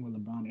recurring thing with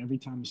LeBron. Every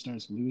time he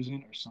starts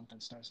losing or something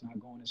starts not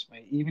going his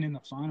way, even in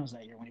the finals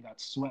that year when he got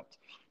swept,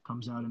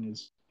 comes out in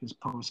his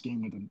post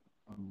game with a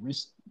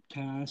wrist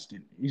cast.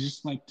 And he's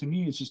just like, to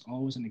me, it's just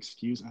always an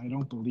excuse. I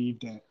don't believe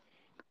that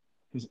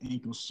his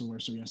ankle's sore,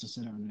 so he has to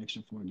sit out an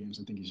extra 4 games.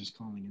 I think he's just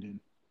calling it in.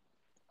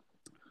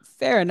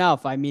 Fair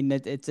enough. I mean,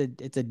 it's a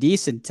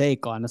decent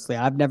take, honestly.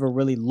 I've never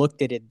really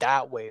looked at it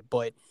that way.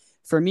 But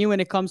for me, when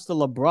it comes to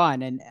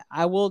LeBron, and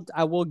I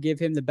will give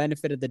him the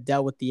benefit of the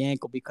doubt with the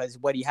ankle because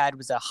what he had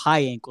was a high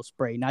ankle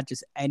sprain, not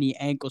just any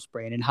ankle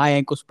sprain. And high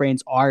ankle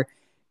sprains are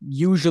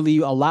usually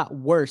a lot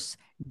worse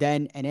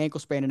than an ankle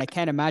sprain. And I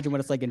can't imagine what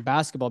it's like in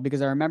basketball,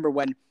 because I remember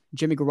when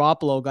Jimmy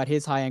Garoppolo got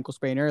his high ankle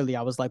sprain early,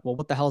 I was like, well,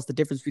 what the hell is the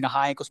difference between a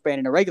high ankle sprain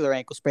and a regular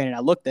ankle sprain? And I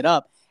looked it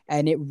up,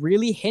 and it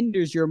really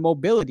hinders your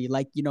mobility.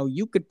 Like,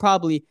 you could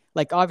probably,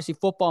 like, obviously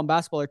football and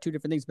basketball are two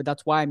different things, but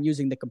that's why I'm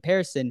using the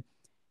comparison,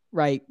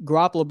 right?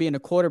 Garoppolo being a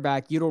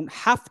quarterback, you don't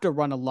have to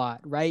run a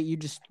lot, right? You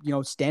just,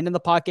 stand in the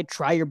pocket,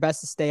 try your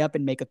best to stay up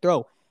and make a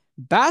throw.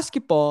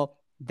 Basketball,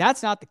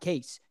 that's not the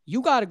case.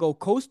 You got to go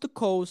coast to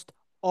coast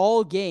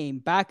all game,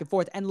 back and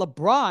forth. And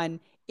LeBron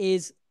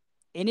is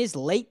in his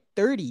late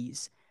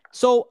 30s.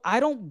 So I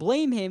don't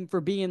blame him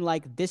for being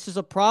like, this is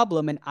a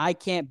problem and I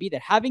can't be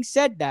that. Having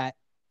said that,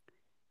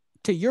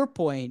 to your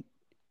point,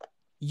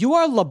 you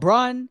are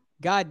LeBron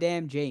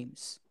goddamn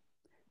James.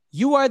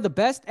 You are the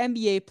best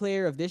NBA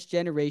player of this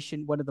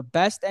generation, one of the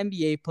best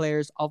NBA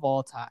players of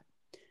all time.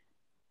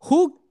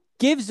 Who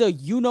gives a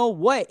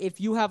you-know-what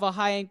if you have a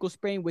high ankle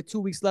sprain with 2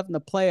 weeks left in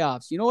the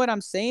playoffs? You know what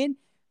I'm saying?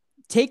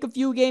 Take a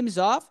few games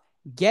off,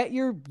 get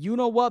your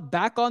you-know-what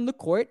back on the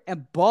court,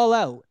 and ball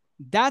out.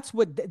 That's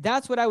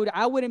what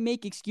I wouldn't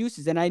make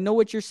excuses. And I know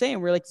what you're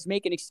saying. We're like, just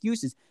making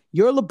excuses.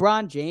 You're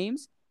LeBron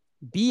James.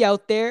 Be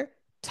out there,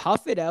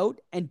 tough it out,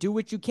 and do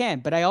what you can.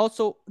 But I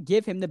also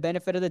give him the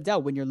benefit of the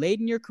doubt. When you're late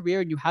in your career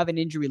and you have an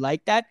injury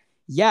like that,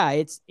 yeah,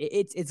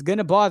 it's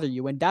gonna bother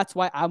you. And that's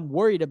why I'm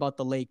worried about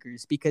the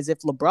Lakers, because if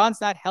LeBron's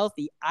not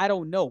healthy, I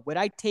don't know. Would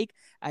I take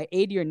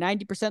 80 or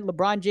 90%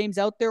 LeBron James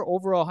out there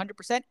over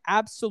 100%?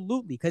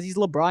 Absolutely, because he's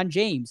LeBron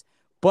James.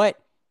 But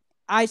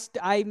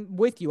I'm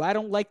with you. I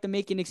don't like the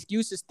making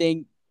excuses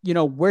thing.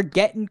 We're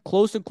getting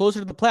closer and closer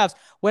to the playoffs.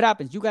 What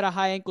happens? You got a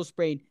high ankle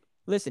sprain.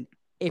 Listen,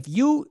 if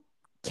you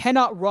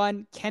cannot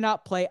run,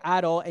 cannot play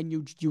at all, and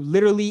you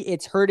literally,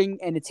 it's hurting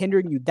and it's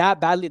hindering you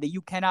that badly that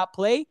you cannot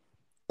play,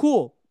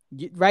 cool,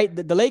 right?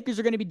 The Lakers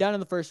are going to be done in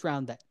the first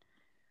round then.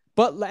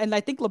 And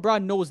I think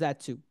LeBron knows that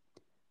too.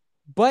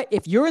 But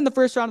if you're in the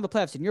first round of the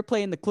playoffs and you're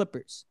playing the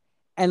Clippers,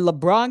 and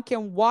LeBron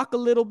can walk a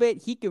little bit,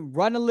 he can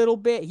run a little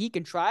bit, he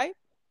can try,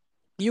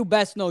 you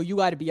best know you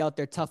got to be out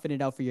there toughing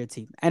it out for your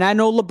team. And I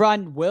know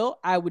LeBron will.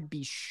 I would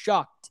be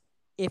shocked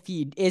if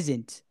he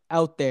isn't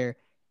out there,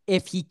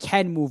 if he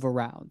can move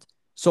around.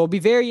 So it'll be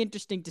very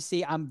interesting to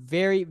see. I'm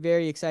very,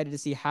 very excited to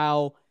see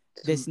how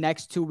this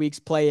next 2 weeks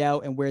play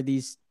out and where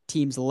these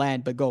teams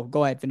land. But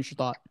go ahead, finish your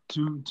thought.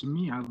 To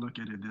me, I look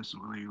at it this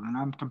way, and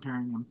I'm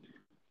comparing him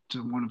to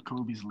one of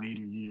Kobe's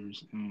later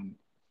years. And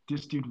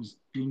this dude was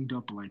dinged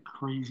up like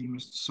crazy,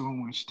 missed so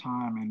much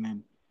time, and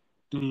then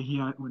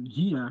when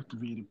he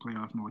activated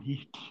playoff mode,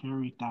 he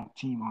carried that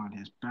team on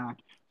his back.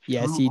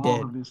 Yes, he did.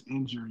 All of his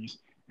injuries,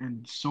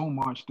 and so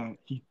much that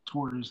he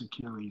tore his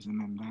Achilles, and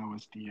then that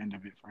was the end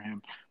of it for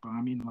him. But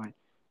I mean, like,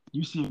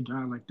 you see a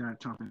guy like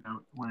that tough it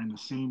out wearing the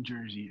same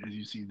jersey as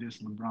you see this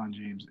LeBron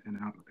James, and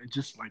it's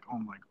just like, oh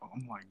my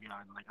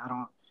God, like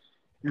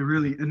it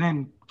really. And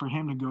then for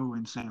him to go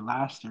and say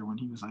last year when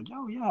he was like,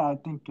 oh yeah, I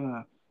think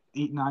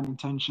 8, 9, and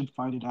 10 should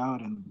fight it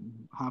out and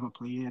have a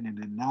play in, and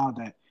then now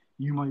that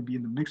you might be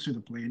in the mix for the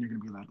play, and you're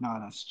going to be like, nah,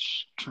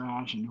 that's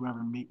trash, and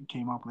whoever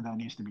came up with that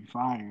needs to be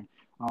fired.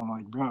 I'm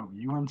like, bro,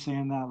 you weren't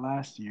saying that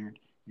last year.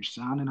 You're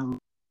sounding a little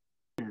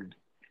weird.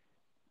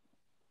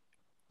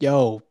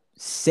 Yo,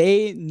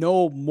 say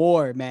no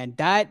more, man.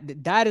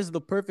 That is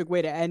the perfect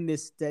way to end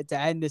this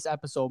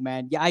episode,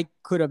 man. Yeah, I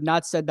could have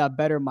not said that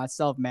better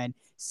myself, man.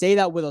 Say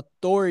that with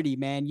authority,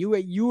 man. You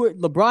were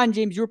LeBron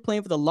James, you were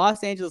playing for the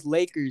Los Angeles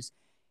Lakers,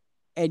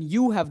 and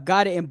you have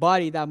got to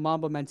embody that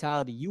Mamba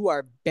mentality. You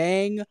are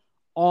bang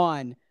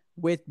on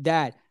with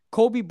that.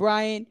 Kobe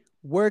Bryant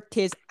worked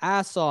his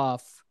ass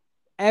off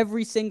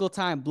every single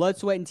time, blood,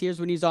 sweat, and tears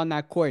when he's on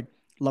that court.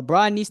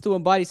 LeBron needs to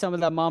embody some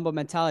of that Mamba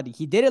mentality.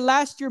 He did it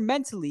last year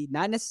mentally,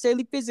 not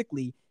necessarily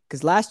physically,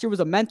 because last year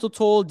was a mental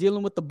toll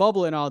dealing with the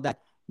bubble and all that.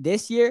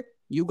 This year,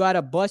 you got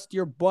to bust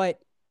your butt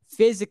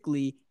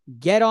physically,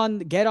 get on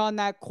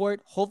that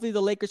court. Hopefully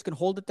the Lakers can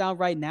hold it down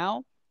right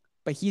now,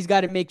 but he's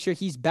got to make sure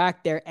he's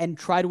back there and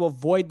try to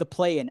avoid the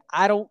play-in.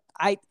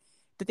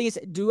 The thing is,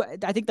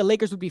 I think the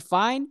Lakers would be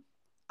fine.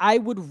 I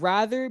would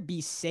rather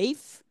be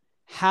safe,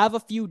 have a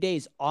few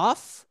days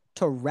off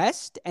to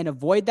rest and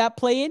avoid that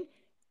play-in,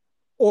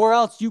 or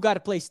else you got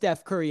to play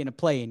Steph Curry in a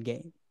play-in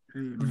game.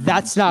 Hey, man,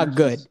 that's not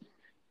good.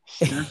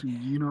 Steph,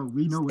 we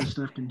know what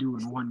Steph can do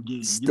in one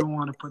game. You don't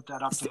want to put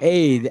that up to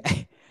him.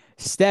 Hey,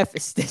 Steph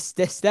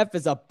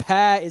is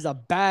a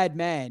bad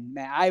man.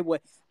 I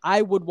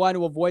would want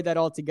to avoid that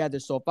altogether.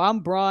 So if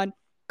I'm Bron,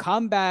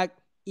 come back,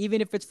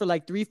 even if it's for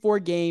like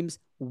 3-4 games,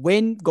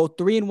 win, go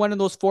 3-1 in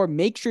those 4.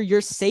 Make sure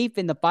you're safe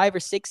in the 5 or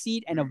 6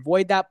 seed and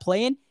avoid that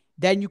play-in.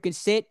 Then you can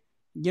sit.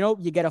 You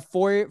get a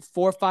 4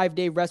 or 5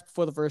 day rest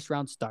before the first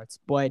round starts.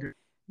 But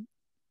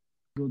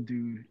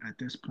dude, at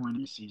this point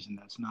in the season,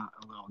 that's not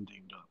a little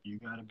dinged up. You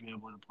got to be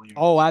able to play.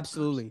 Oh,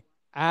 absolutely.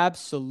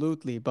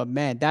 Absolutely. But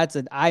man,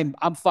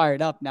 I'm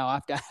fired up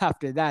now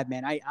after that,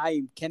 man.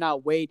 I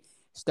cannot wait.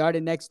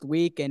 Starting next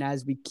week, and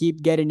as we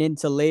keep getting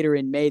into later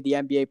in May, the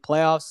NBA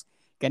playoffs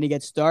gonna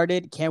get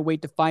started. Can't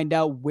wait to find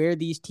out where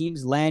these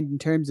teams land in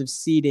terms of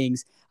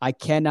seedings. I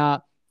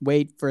cannot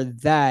wait for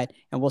that.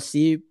 And we'll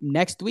see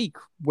next week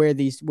where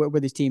these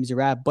teams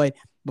are at. But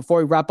before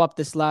we wrap up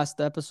this last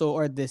episode,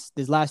 or this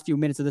last few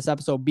minutes of this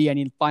episode, B,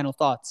 any final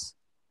thoughts?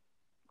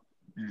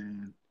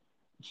 And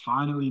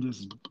finally,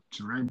 this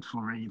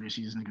dreadful regular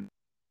season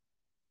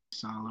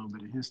saw a little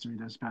bit of history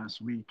this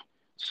past week.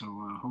 So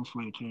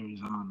hopefully it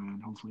carries on,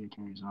 man. Hopefully it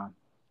carries on.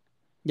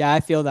 Yeah, I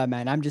feel that,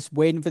 man. I'm just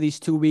waiting for these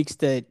 2 weeks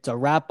to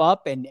wrap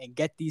up and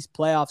get these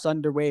playoffs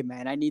underway,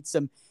 man. I need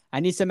some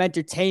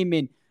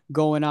entertainment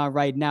going on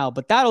right now.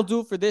 But that'll do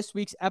it for this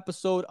week's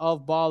episode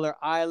of Baller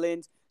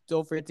Island.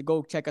 Don't forget to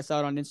go check us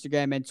out on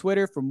Instagram and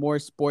Twitter for more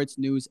sports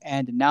news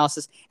and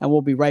analysis. And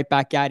we'll be right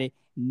back at it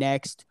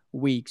next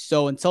week.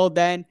 So until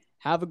then,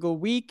 have a good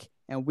week,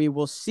 and we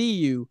will see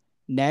you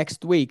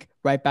next week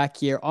right back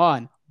here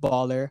on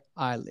Baller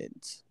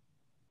Island.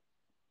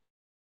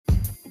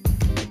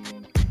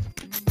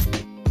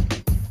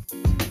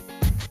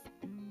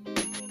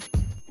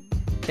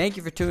 Thank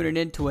you for tuning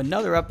in to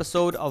another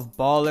episode of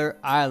Baller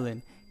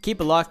Island.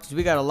 Keep it locked because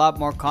we got a lot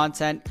more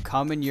content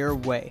coming your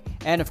way.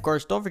 And of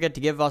course, don't forget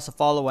to give us a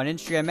follow on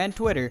Instagram and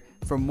Twitter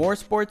for more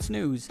sports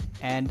news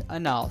and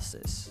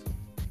analysis.